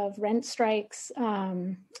power of rent strikes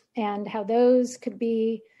and how those could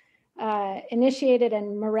be initiated,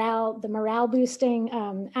 and the morale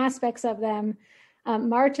boosting aspects of them.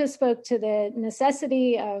 Marta spoke to the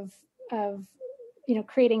necessity of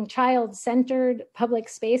creating child-centered public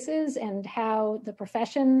spaces and how the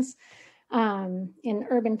professions in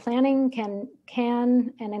urban planning can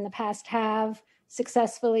and in the past have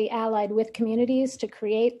successfully allied with communities to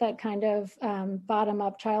create that kind of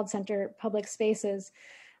bottom-up child-centered public spaces.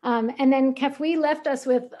 And then Kefwi left us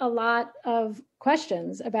with a lot of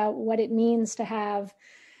questions about what it means to have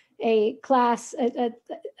a class,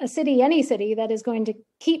 a city, any city that is going to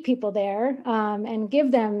keep people there and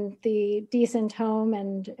give them the decent home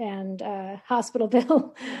and hospital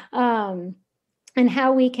bill, and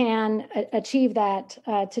how we can achieve that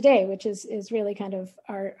today, which is really kind of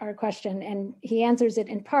our question. And he answers it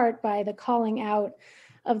in part by the calling out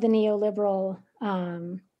of the neoliberal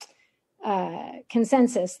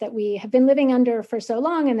consensus that we have been living under for so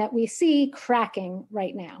long and that we see cracking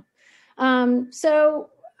right now.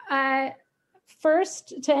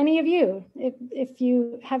 First, to any of you, if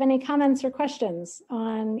you have any comments or questions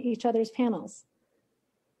on each other's panels.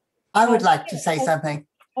 I would like to say something.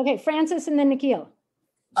 Okay, Francis and then Nikhil.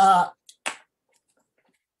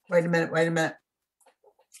 Wait a minute.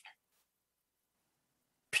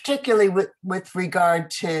 Particularly with regard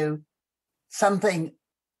to something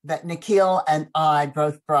that Nikhil and I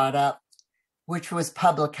both brought up, which was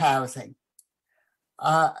public housing.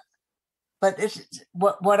 But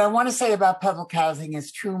what I want to say about public housing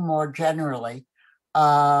is true more generally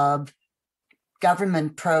of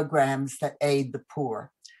government programs that aid the poor.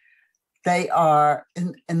 They are,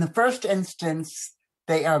 in the first instance,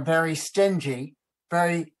 they are very stingy,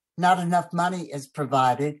 not enough money is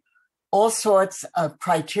provided. All sorts of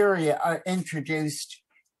criteria are introduced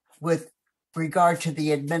with regard to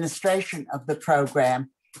the administration of the program,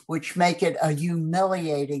 which make it a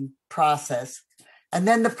humiliating process. And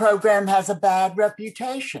then the program has a bad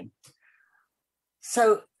reputation.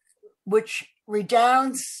 So, which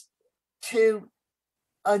redounds to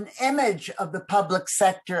an image of the public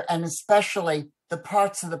sector, and especially the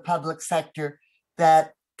parts of the public sector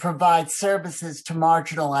that provide services to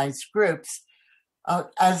marginalized groups,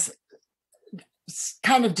 as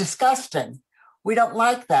kind of disgusting. We don't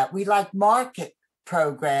like that. We like market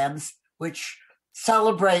programs which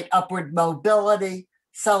celebrate upward mobility,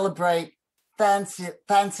 celebrate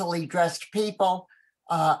fancily dressed people.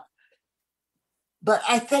 But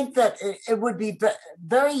I think that it would be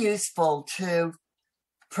very useful to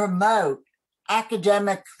promote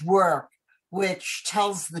academic work which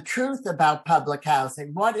tells the truth about public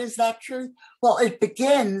housing. What is that truth? Well, it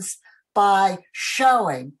begins by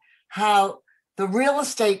showing how the real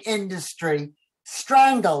estate industry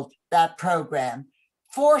strangled that program,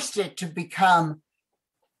 forced it to become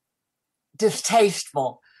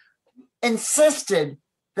distasteful, insisted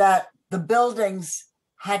that the buildings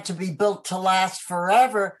had to be built to last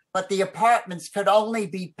forever, but the apartments could only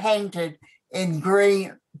be painted in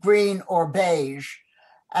green or beige,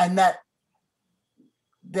 and that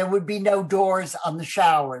there would be no doors on the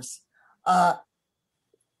showers. And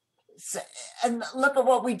look at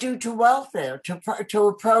what we do to welfare, to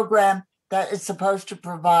a program that is supposed to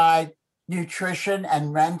provide nutrition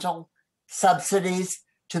and rental subsidies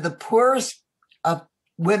to the poorest of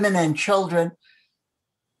women and children,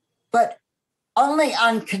 but only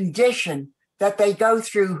on condition that they go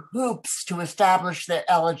through hoops to establish their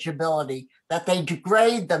eligibility, that they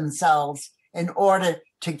degrade themselves in order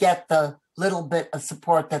to get the little bit of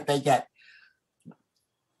support that they get.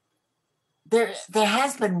 There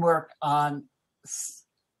has been work on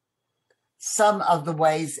some of the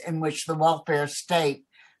ways in which the welfare state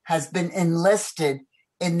has been enlisted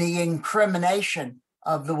in the incrimination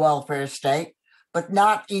of the welfare state, but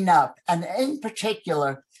not enough. And in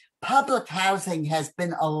particular, public housing has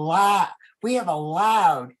been we have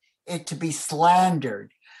allowed it to be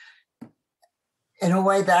slandered in a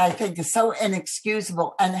way that I think is so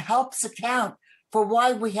inexcusable and helps account for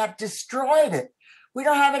why we have destroyed it. We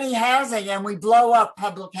don't have any housing and we blow up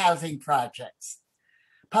public housing projects.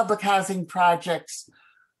 Public housing projects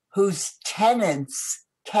whose tenants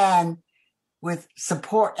can, with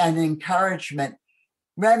support and encouragement,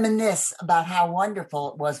 reminisce about how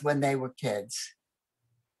wonderful it was when they were kids.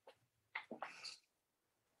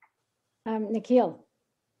 Nikhil.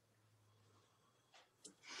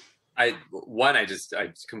 I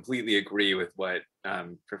completely agree with what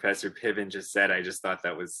Professor Piven just said. I just thought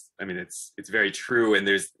that was, it's very true. And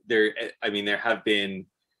there have been,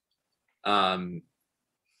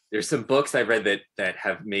 there's some books I've read that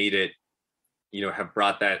have made it, have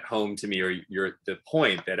brought that home to me, or the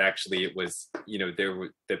point that actually it was, there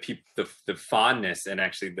were the fondness and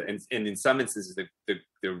actually and in some instances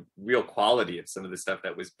the real quality of some of the stuff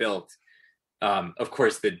that was built. Of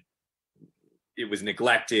course, it was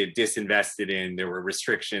neglected, disinvested in. There were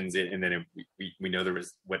restrictions, and then we know there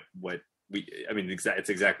was it's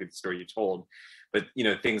exactly the story you told. But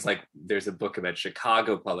things like there's a book about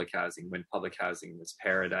Chicago public housing when public housing was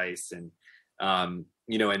paradise, and and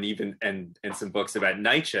some books about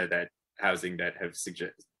NYCHA, that housing that have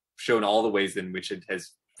shown all the ways in which it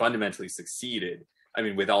has fundamentally succeeded.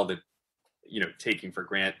 With all the taking for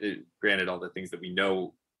granted all the things that we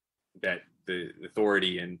know the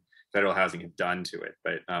authority and federal housing have done to it.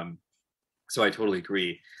 But so I totally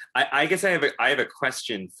agree. I guess I have a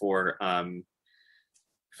question for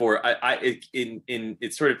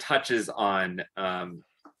it sort of touches on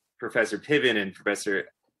Professor Piven and Professor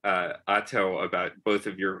Atto about both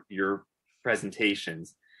of your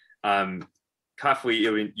presentations. Kafui,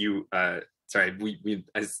 sorry, we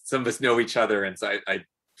some of us know each other, and so I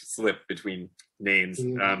slip between names.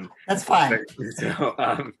 That's fine.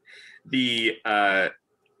 So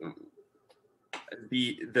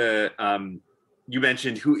you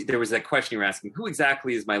mentioned there was that question you were asking, who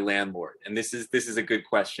exactly is my landlord? And this is a good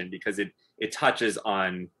question because it touches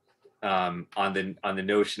on the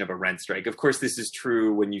notion of a rent strike. Of course, this is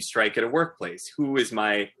true when you strike at a workplace. Who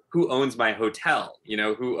owns my hotel? You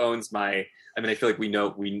know, who owns my, I mean, I feel like we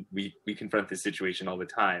confront this situation all the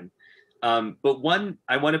time. But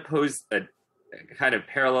I want to pose a kind of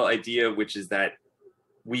parallel idea, which is that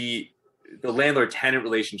the landlord-tenant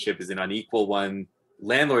relationship is an unequal one.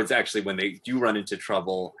 Landlords actually, when they do run into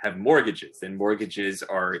trouble, have mortgages, and mortgages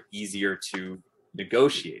are easier to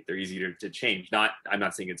negotiate. They're easier to change. I'm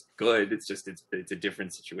not saying it's good. It's just it's a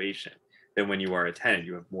different situation than when you are a tenant.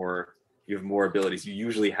 You have more abilities. You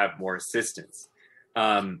usually have more assistance.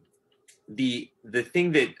 One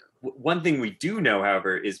thing we do know,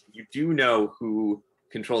 however, is you do know who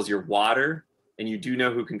controls your water, and you do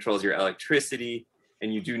know who controls your electricity,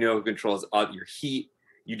 and you do know who controls all your heat.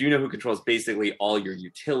 You do know who controls basically all your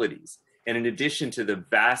utilities. And in addition to the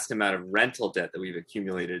vast amount of rental debt that we've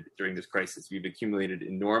accumulated during this crisis, we've accumulated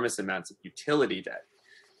enormous amounts of utility debt.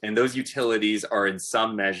 And those utilities are in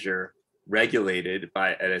some measure regulated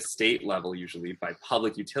at a state level, usually by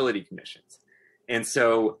public utility commissions. And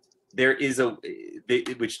so there is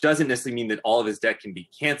which doesn't necessarily mean that all of his debt can be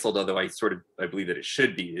canceled, although I believe that it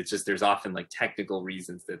should be. It's just there's often like technical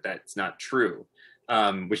reasons that that's not true.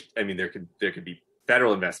 Which, I mean, there could be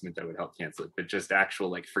federal investment that would help cancel it, but just actual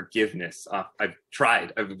like forgiveness. I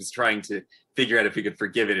was trying to figure out if we could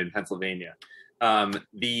forgive it in Pennsylvania.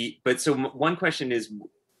 So one question is,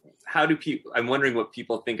 I'm wondering what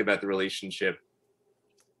people think about the relationship.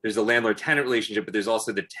 There's a landlord-tenant relationship, but there's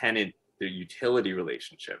also the utility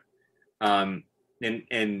relationship. And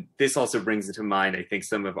this also brings into mind, I think,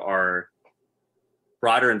 some of our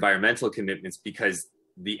broader environmental commitments, because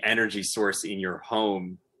the energy source in your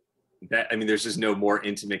home, there's just no more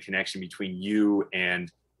intimate connection between you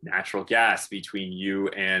and natural gas, between you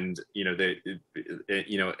and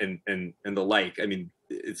and the like. I mean,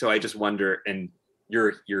 so I just wonder, and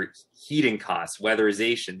your heating costs,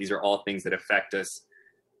 weatherization, these are all things that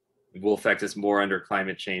will affect us more under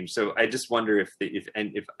climate change. So I just wonder if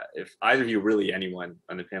either of you, really anyone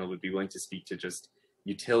on the panel, would be willing to speak to just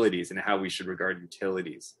utilities and how we should regard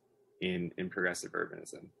utilities in progressive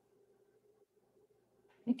urbanism.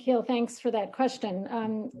 Nikhil, thanks for that question.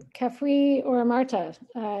 Kafui or Marta,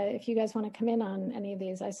 if you guys want to come in on any of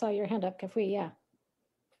these. I saw your hand up, Kafui. Yeah.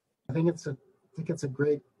 I think it's a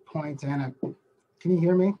great point, Anna. Can you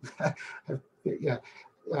hear me? Yeah.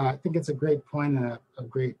 I think it's a great point and a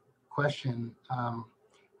great question.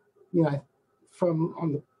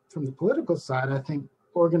 From the political side, I think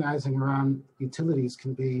organizing around utilities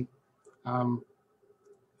can be,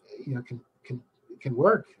 can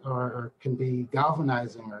work or can be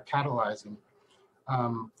galvanizing or catalyzing.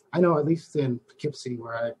 I know, at least in Poughkeepsie,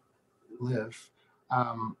 where I live,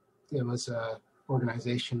 there was an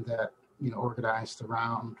organization that organized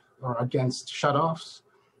around or against shutoffs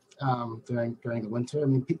during the winter. I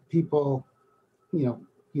mean, people,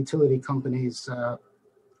 utility companies,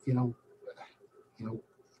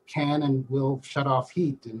 can and will shut off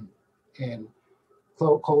heat in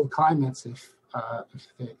cold climates if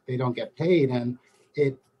they don't get paid, and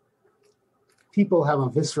people have a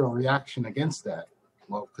visceral reaction against that.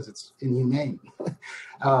 Well, because it's inhumane,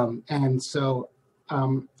 and so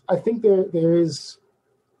I think there's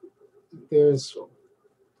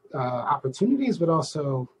opportunities, but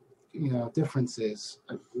also differences.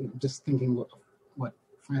 Just thinking what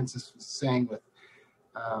Francis was saying with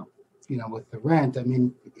with the rent. I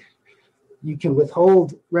mean, you can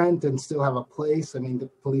withhold rent and still have a place. I mean, the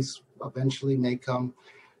police eventually may come,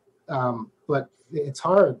 but it's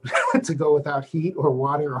hard to go without heat or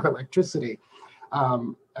water or electricity,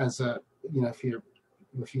 if you're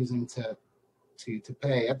refusing to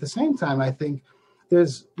pay. At the same time, I think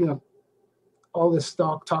there's all this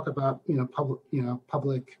talk about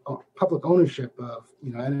public ownership of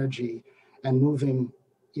energy and moving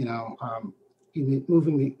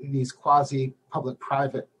these quasi public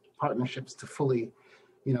private partnerships to fully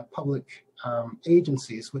public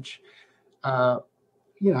agencies, which I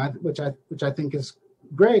think is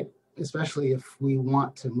great especially if we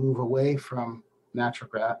want to move away from natural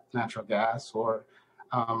gas, or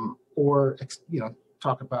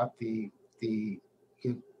talk about the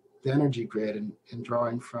energy grid and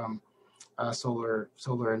drawing from solar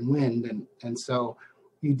and wind, and so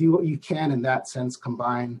you do what you can in that sense,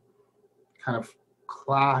 combine kind of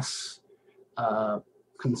class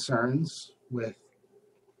concerns with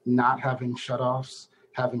not having shutoffs,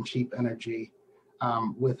 having cheap energy,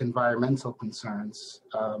 with environmental concerns,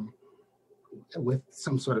 with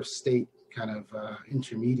some sort of state kind of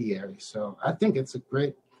intermediary. So I think it's a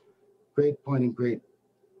great point, and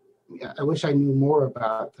I wish I knew more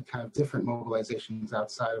about the kind of different mobilizations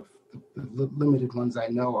outside of the limited ones I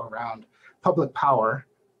know around public power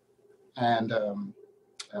and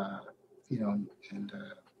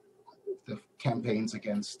the campaigns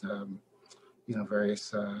against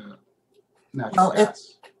various natural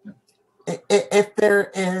gas. If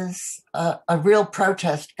there is a real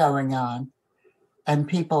protest going on and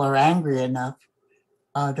people are angry enough,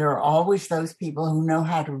 there are always those people who know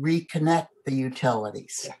how to reconnect the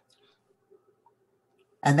utilities. Yeah.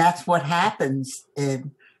 And that's what happens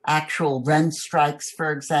in actual rent strikes,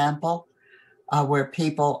 for example, where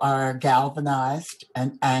people are galvanized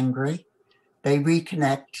and angry. They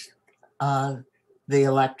reconnect the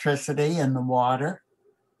electricity and the water.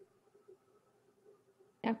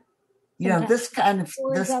 Yeah. You know, this kind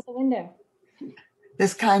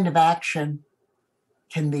of action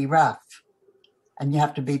can be rough, and you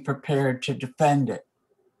have to be prepared to defend it.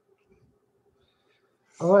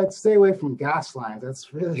 Oh, I'd stay away from gas lines.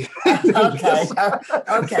 That's really okay.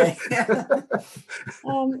 Okay.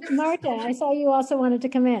 Marta, I saw you also wanted to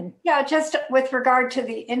come in. Yeah, just with regard to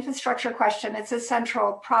the infrastructure question, it's a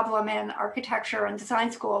central problem in architecture and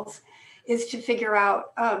design schools, is to figure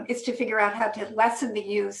out how to lessen the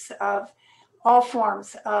use of all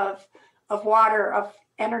forms of water, of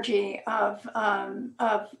energy, of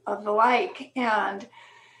the like, and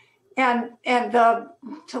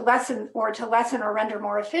to lessen or render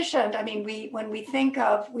more efficient. I mean, we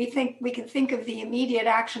can think of the immediate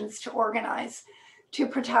actions to organize, to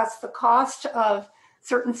protest the cost of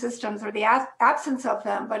certain systems or the absence of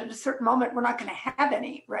them. But at a certain moment, we're not going to have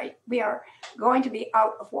any, right? We are going to be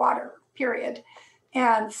out of water, period.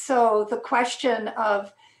 And so the question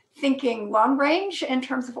of thinking long range in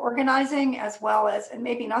terms of organizing, as well as, and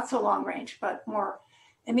maybe not so long range, but more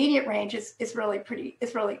immediate range, is really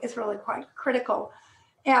quite critical.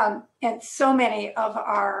 And so many of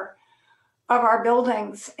our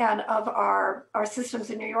buildings and of our systems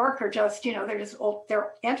in New York are just, they're just old,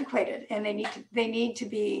 they're antiquated, and they need to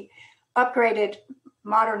be upgraded,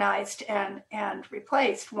 modernized, and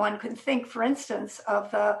replaced. One could think, for instance,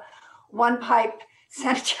 of the one pipe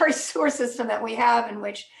sanitary sewer system that we have, in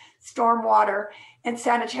which stormwater and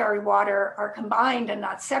sanitary water are combined and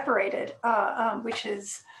not separated, which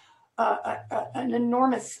is an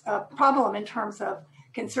enormous problem in terms of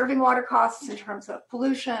conserving water costs, in terms of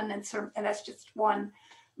pollution, and that's just one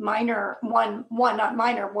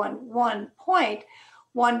point.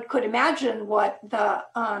 One could imagine what the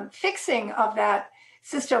fixing of that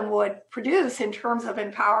system would produce in terms of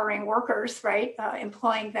empowering workers, right?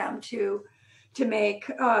 Employing them to make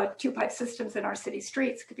two-pipe systems in our city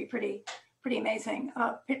streets could be pretty amazing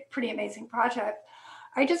project.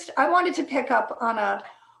 I wanted to pick up on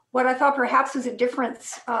what I thought perhaps was a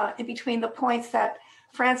difference in between the points that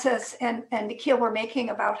Frances and Nikhil were making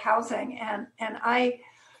about housing and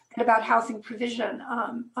about housing provision,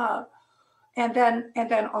 and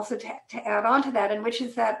then also to add on to that, and which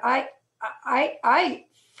is that I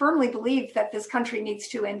firmly believe that this country needs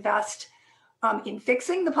to invest in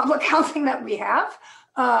fixing the public housing that we have,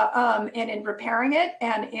 and in repairing it,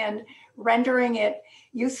 and in rendering it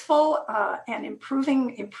useful, and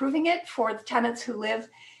improving it for the tenants who live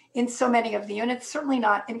in so many of the units. Certainly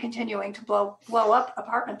not in continuing to blow up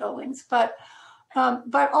apartment buildings, but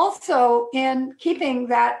also in keeping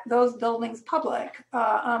those buildings public.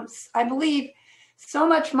 I believe so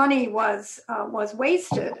much money was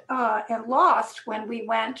wasted and lost when we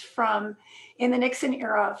went in the Nixon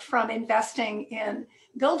era, from investing in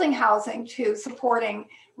building housing to supporting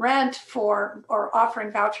rent or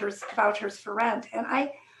offering vouchers for rent. And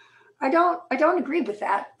I don't agree with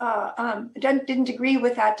that. Didn't agree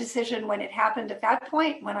with that decision when it happened at that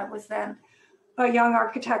point, when I was then a young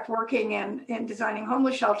architect working in designing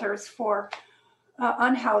homeless shelters for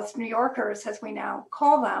unhoused New Yorkers, as we now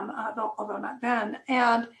call them, although not then.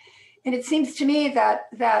 And it seems to me that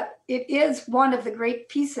it is one of the great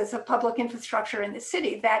pieces of public infrastructure in the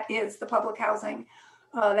city. That is the public housing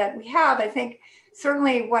that we have. I think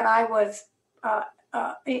certainly when I was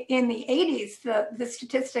in the 80s, the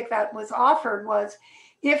statistic that was offered was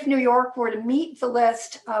if New York were to meet the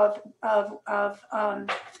list of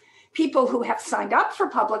people who have signed up for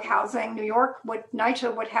public housing,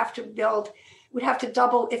 NYCHA would have to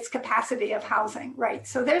double its capacity of housing, right?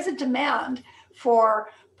 So there's a demand for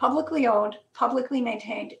publicly owned, publicly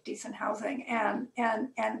maintained, decent housing, and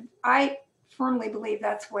I firmly believe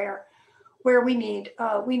that's where we need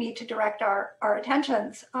to direct our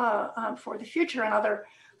attentions for the future. And other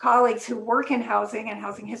colleagues who work in housing and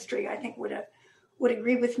housing history, I think, would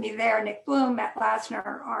agree with me there. Nick Bloom, Matt Lasner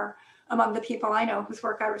are among the people I know whose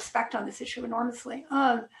work I respect on this issue enormously.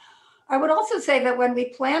 I would also say that when we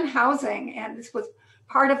plan housing, and this was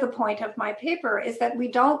part of the point of my paper, is that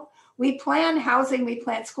we plan housing, we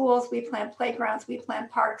plan schools, we plan playgrounds, we plan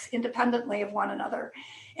parks independently of one another.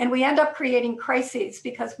 And we end up creating crises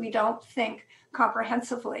because we don't think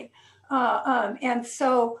comprehensively. And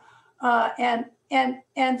so Harlem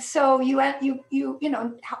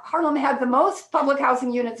had the most public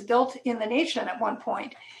housing units built in the nation at one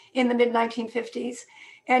point in the mid 1950s.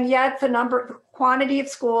 And yet the quantity of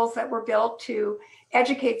schools that were built to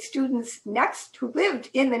educate students who lived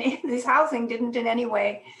in this housing didn't in any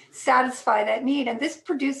way satisfy that need. And this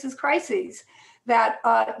produces crises that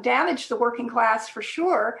damage the working class for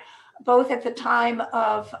sure, both at the time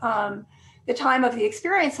of the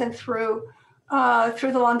experience and through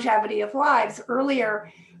the longevity of lives.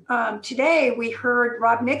 Earlier today, we heard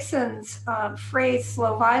Rob Nixon's phrase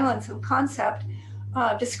 "slow violence" and concept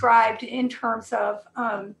described in terms of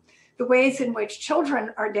the ways in which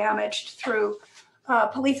children are damaged through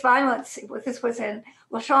police violence. This was in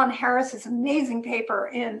LaShawn Harris's amazing paper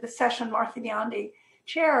in the session Martha Biondi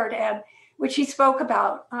chaired, and which he spoke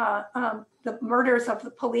about the murders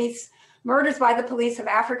by the police of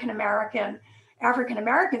African Americans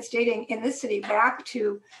dating in this city back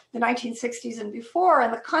to the 1960s and before,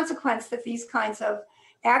 and the consequence that these kinds of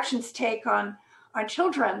actions take on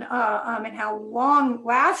children, and how long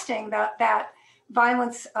lasting that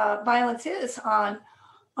violence is on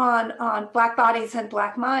Black bodies and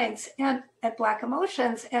Black minds and Black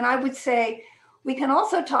emotions. And I would say we can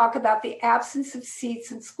also talk about the absence of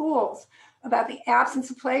seats in schools, about the absence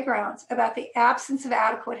of playgrounds, about the absence of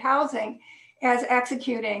adequate housing as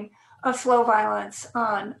executing of slow violence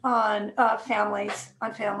on families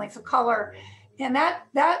of color. And that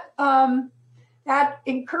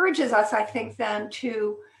encourages us, I think, then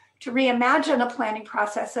to reimagine a planning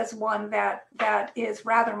process as one that is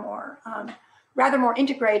rather more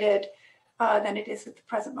integrated than it is at the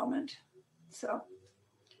present moment. So,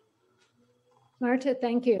 Marta,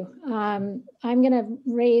 thank you. I'm going to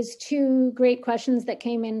raise two great questions that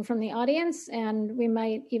came in from the audience, and we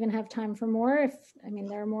might even have time for more.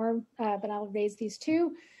 There are more, but I'll raise these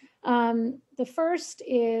two. The first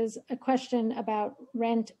is a question about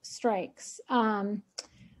rent strikes. Are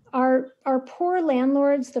poor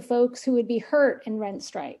landlords the folks who would be hurt in rent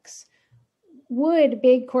strikes? Would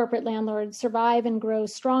big corporate landlords survive and grow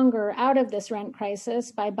stronger out of this rent crisis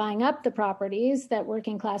by buying up the properties that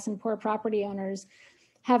working class and poor property owners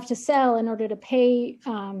have to sell in order to pay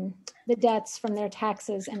the debts from their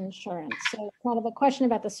taxes and insurance? So kind of a question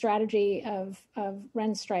about the strategy of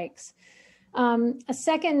rent strikes. A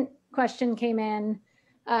second question came in,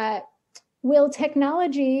 will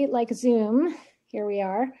technology like Zoom, here we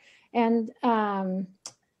are, and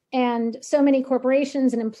so many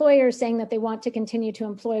corporations and employers saying that they want to continue to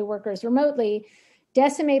employ workers remotely,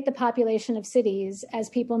 decimate the population of cities as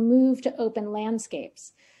people move to open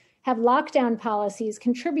landscapes? Have lockdown policies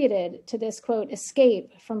contributed to this, quote,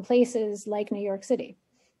 escape from places like New York City?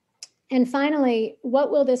 And finally,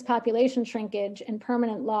 what will this population shrinkage and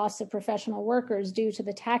permanent loss of professional workers do to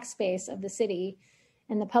the tax base of the city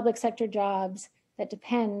and the public sector jobs that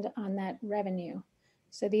depend on that revenue?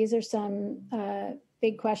 So these are some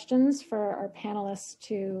big questions for our panelists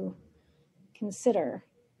to consider.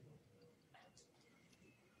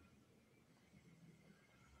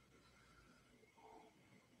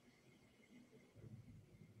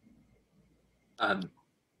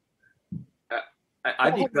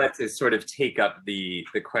 I'd be glad to sort of take up the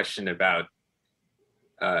question about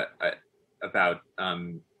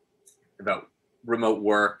remote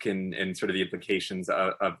work and sort of the implications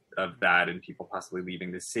of that and people possibly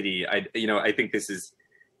leaving the city. I think this is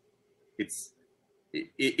it's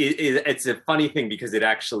a funny thing because it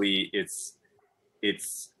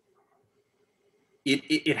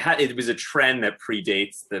was a trend that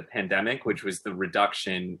predates the pandemic, which was the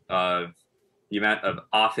reduction of the amount of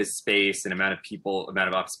office space and amount of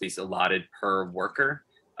office space allotted per worker.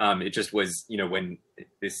 It just was,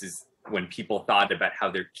 when people thought about how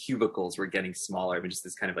their cubicles were getting smaller, just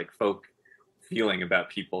this kind of like folk feeling about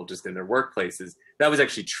people just in their workplaces, that was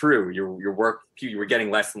actually true. You were getting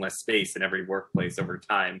less and less space in every workplace over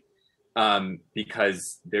time,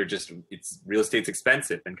 because it's real estate's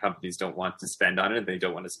expensive and companies don't want to spend on it. They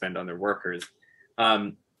don't want to spend on their workers.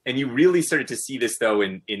 And you really started to see this though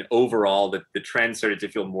in overall the trend started to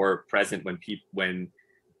feel more present when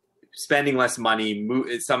spending less money,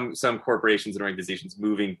 some corporations and organizations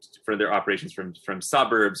moving for their operations from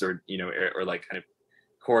suburbs or like kind of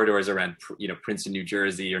corridors around Princeton, New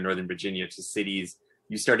Jersey or Northern Virginia to cities.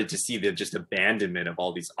 You started to see the just abandonment of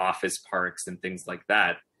all these office parks and things like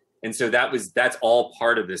that. And so that's all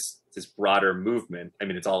part of this broader movement. I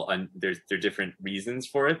mean, it's all there are different reasons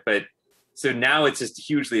for it, but so now it's just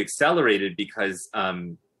hugely accelerated because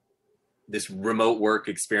this remote work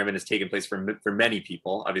experiment has taken place for many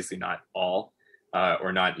people, obviously not all,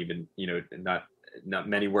 or not even, not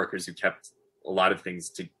many workers who kept a lot of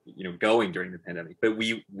things going during the pandemic. But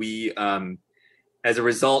we as a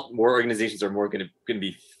result, more organizations are more going to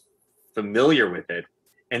be familiar with it.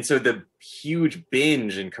 And so the huge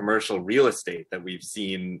binge in commercial real estate that we've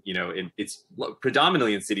seen, it's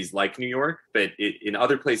predominantly in cities like New York, but in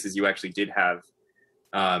other places you actually did have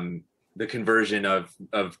the conversion of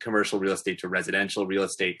commercial real estate to residential real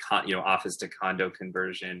estate, office to condo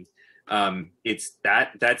conversion. It's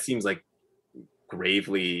that seems like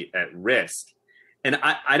gravely at risk. And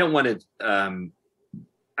I don't want to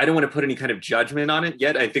put any kind of judgment on it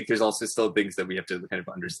yet. I think there's also still things that we have to kind of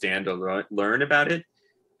understand or learn about it.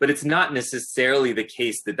 But it's not necessarily the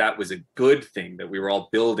case that was a good thing, that we were all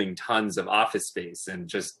building tons of office space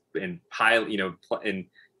and and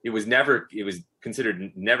it was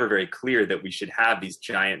considered never very clear that we should have these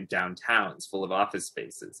giant downtowns full of office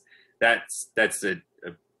spaces. It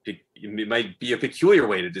might be a peculiar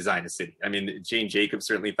way to design a city. I mean, Jane Jacobs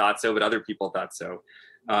certainly thought so, but other people thought so.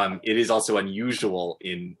 It is also unusual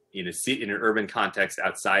in an urban context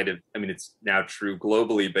outside of, I mean, it's now true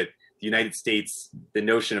globally, but the United States, the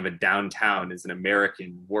notion of a downtown is an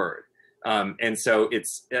American word. And so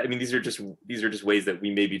these are just ways that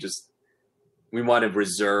we want to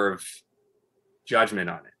reserve judgment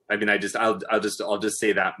on it. I mean, I'll just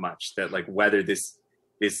say that much, that like whether the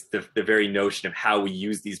very notion of how we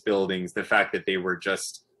use these buildings, the fact that they were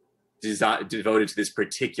just devoted to this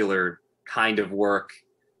particular kind of work,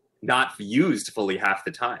 not used fully half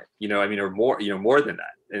the time, or more than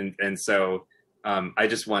that. And so I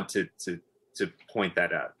just want to point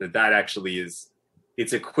that out, that actually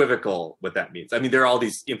it's equivocal what that means. I mean, there are all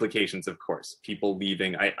these implications, of course, people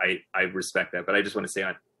leaving. I respect that, but I just want to say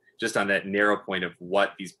on that narrow point of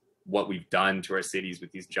what we've done to our cities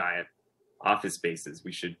with these giant office spaces,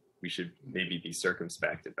 we should maybe be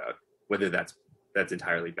circumspect about whether that's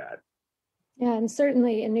entirely bad. Yeah, and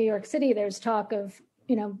certainly in New York City, there's talk of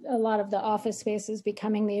a lot of the office spaces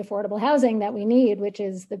becoming the affordable housing that we need, which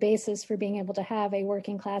is the basis for being able to have a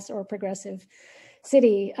working class or progressive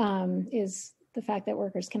city, is the fact that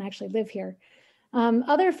workers can actually live here.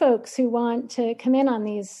 Other folks who want to come in on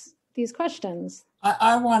these questions.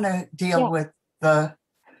 I want to deal with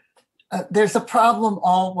there's a problem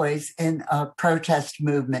always in a protest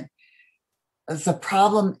movement. There's a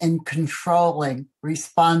problem in controlling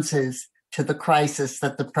responses to the crisis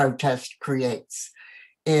that the protest creates.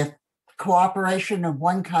 If cooperation of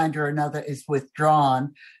one kind or another is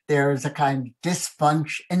withdrawn, there is a kind of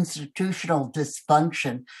institutional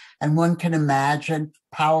dysfunction, and one can imagine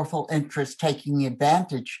powerful interests taking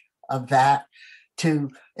advantage of that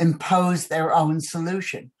to impose their own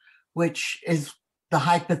solution, which is the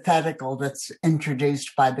hypothetical that's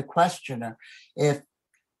introduced by the questioner. If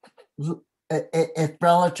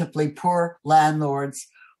relatively poor landlords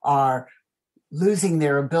are losing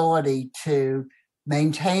their ability to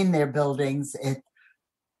maintain their buildings,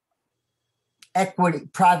 if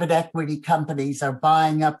private equity companies are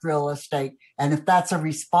buying up real estate, and if that's a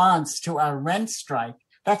response to our rent strike,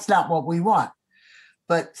 that's not what we want.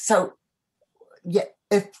 But so, yeah,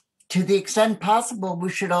 if to the extent possible, we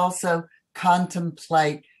should also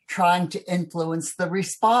contemplate trying to influence the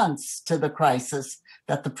response to the crisis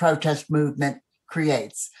that the protest movement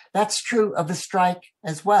creates. That's true of a strike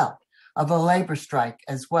as well, of a labor strike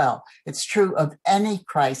as well. It's true of any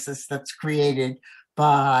crisis that's created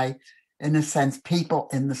by, in a sense, people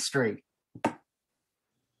in the street.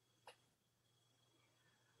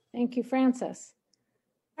 Thank you, Frances.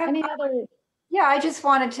 Any other? Yeah, I just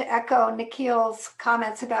wanted to echo Nikhil's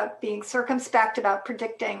comments about being circumspect about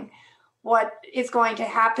predicting what is going to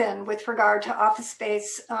happen with regard to office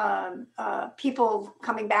space, people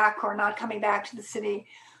coming back or not coming back to the city.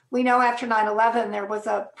 We know after 9/11, there was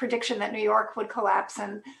a prediction that New York would collapse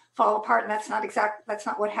and fall apart, and that's not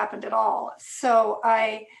what happened at all. So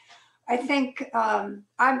I think I'm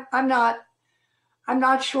not I'm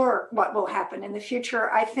not sure what will happen in the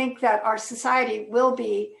future. I think that our society will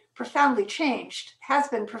be profoundly changed, has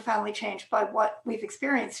been profoundly changed by what we've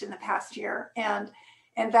experienced in the past year. And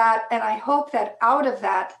I hope that out of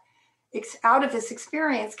this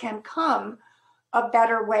experience can come a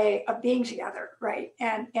better way of being together, right?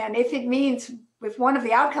 And if it means, if one of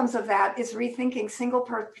the outcomes of that is rethinking single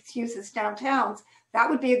purpose uses downtowns, that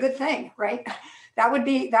would be a good thing, right? That would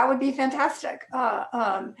be fantastic.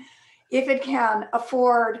 If it can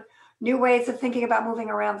afford new ways of thinking about moving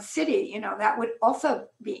around the city, that would also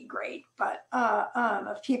be great. But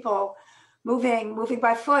of people moving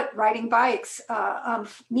by foot, riding bikes,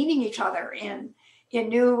 meeting each other in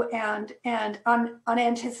new and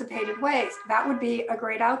unanticipated ways, that would be a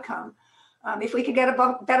great outcome. If we could get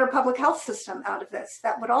a better public health system out of this,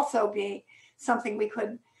 that would also be something we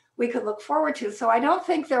could look forward to. So I don't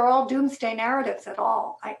think they're all doomsday narratives at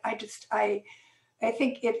all. I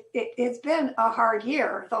think it's been a hard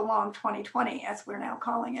year, the long 2020, as we're now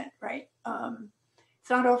calling it, right? It's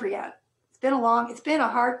not over yet. It's been a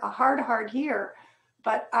hard year,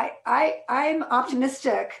 but I'm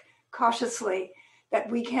optimistic, cautiously, that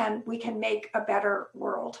we can make a better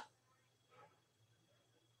world.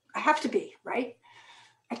 I have to be, right?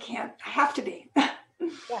 I have to be.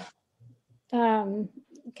 Yeah.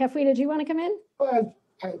 Kefwi, did you want to come in? Well,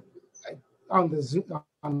 on the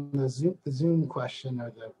Zoom question,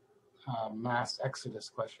 or the mass exodus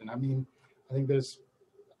question. I mean, I think there's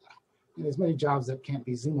many jobs that can't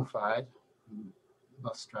be Zoomified: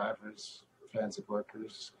 bus drivers, transit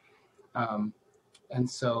workers, and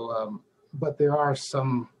so. But there are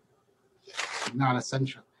some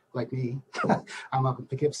non-essential, like me. I'm up in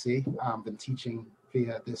Poughkeepsie. I've been teaching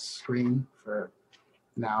via this screen for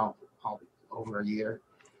now over a year.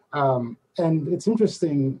 And it's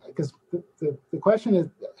interesting because the question is,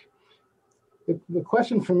 the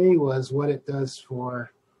question for me was what it does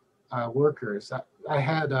for workers. I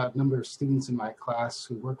had a number of students in my class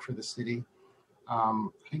who work for the city. I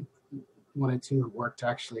think one or two who worked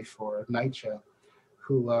actually for NYCHA,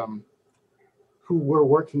 who were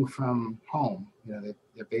working from home.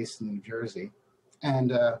 They're based in New Jersey,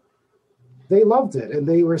 and they loved it. And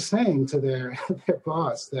they were saying to their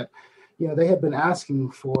boss that, they had been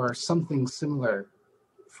asking for something similar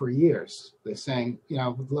for years. They're saying, I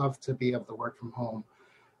would love to be able to work from home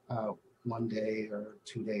 1 day or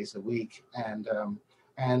 2 days a week. And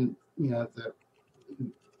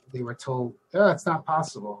they were told, oh, it's not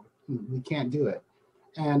possible. We can't do it.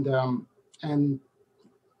 And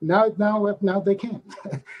now they can,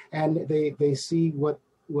 and they see what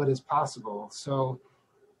is possible. So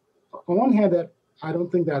on one hand, that I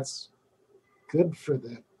don't think that's good for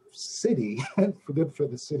the city, good for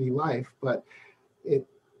the city life, but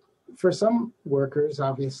for some workers,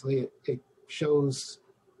 obviously, it shows,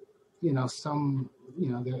 some,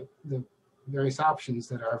 the various options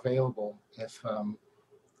that are available if an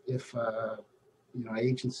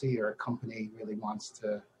agency or a company really wants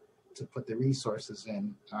to put the resources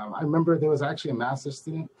in. I remember there was actually a master's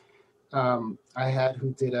student I had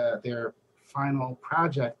who did their final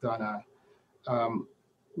project on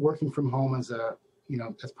working from home as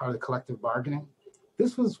as part of the collective bargaining.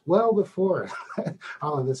 This was well before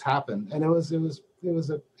all of this happened, and it was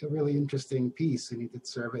a really interesting piece. And he did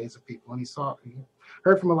surveys of people, and he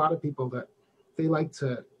heard from a lot of people that they like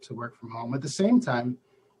to work from home. At the same time,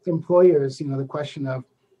 employers, the question of,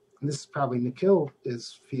 and this is probably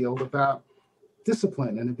Nikhil's field, about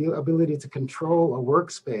discipline and the ability to control a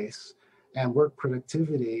workspace and work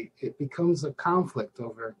productivity. It becomes a conflict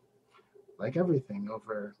over, like everything,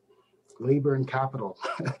 over labor and capital,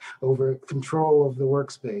 over control of the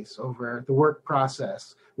workspace, over the work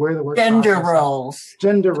process, where the work gender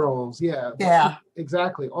gender roles, yeah,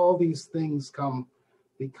 exactly. All these things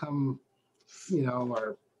become,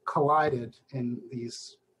 are collided in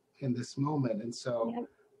this moment, and so. Yep.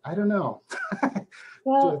 I don't know.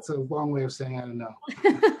 Well, it's a long way of saying I don't know.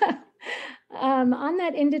 On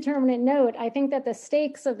that indeterminate note, I think that the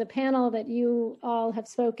stakes of the panel that you all have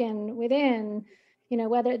spoken within,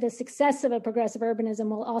 whether the success of a progressive urbanism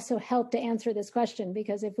will also help to answer this question,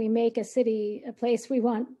 because if we make a city a place we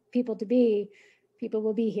want people to be, people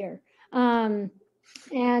will be here.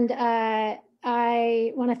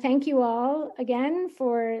 I want to thank you all again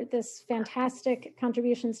for this fantastic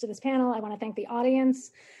contributions to this panel. I want to thank the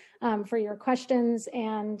audience for your questions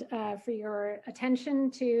and for your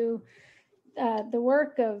attention to the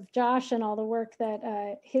work of Josh and all the work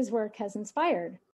that his work has inspired.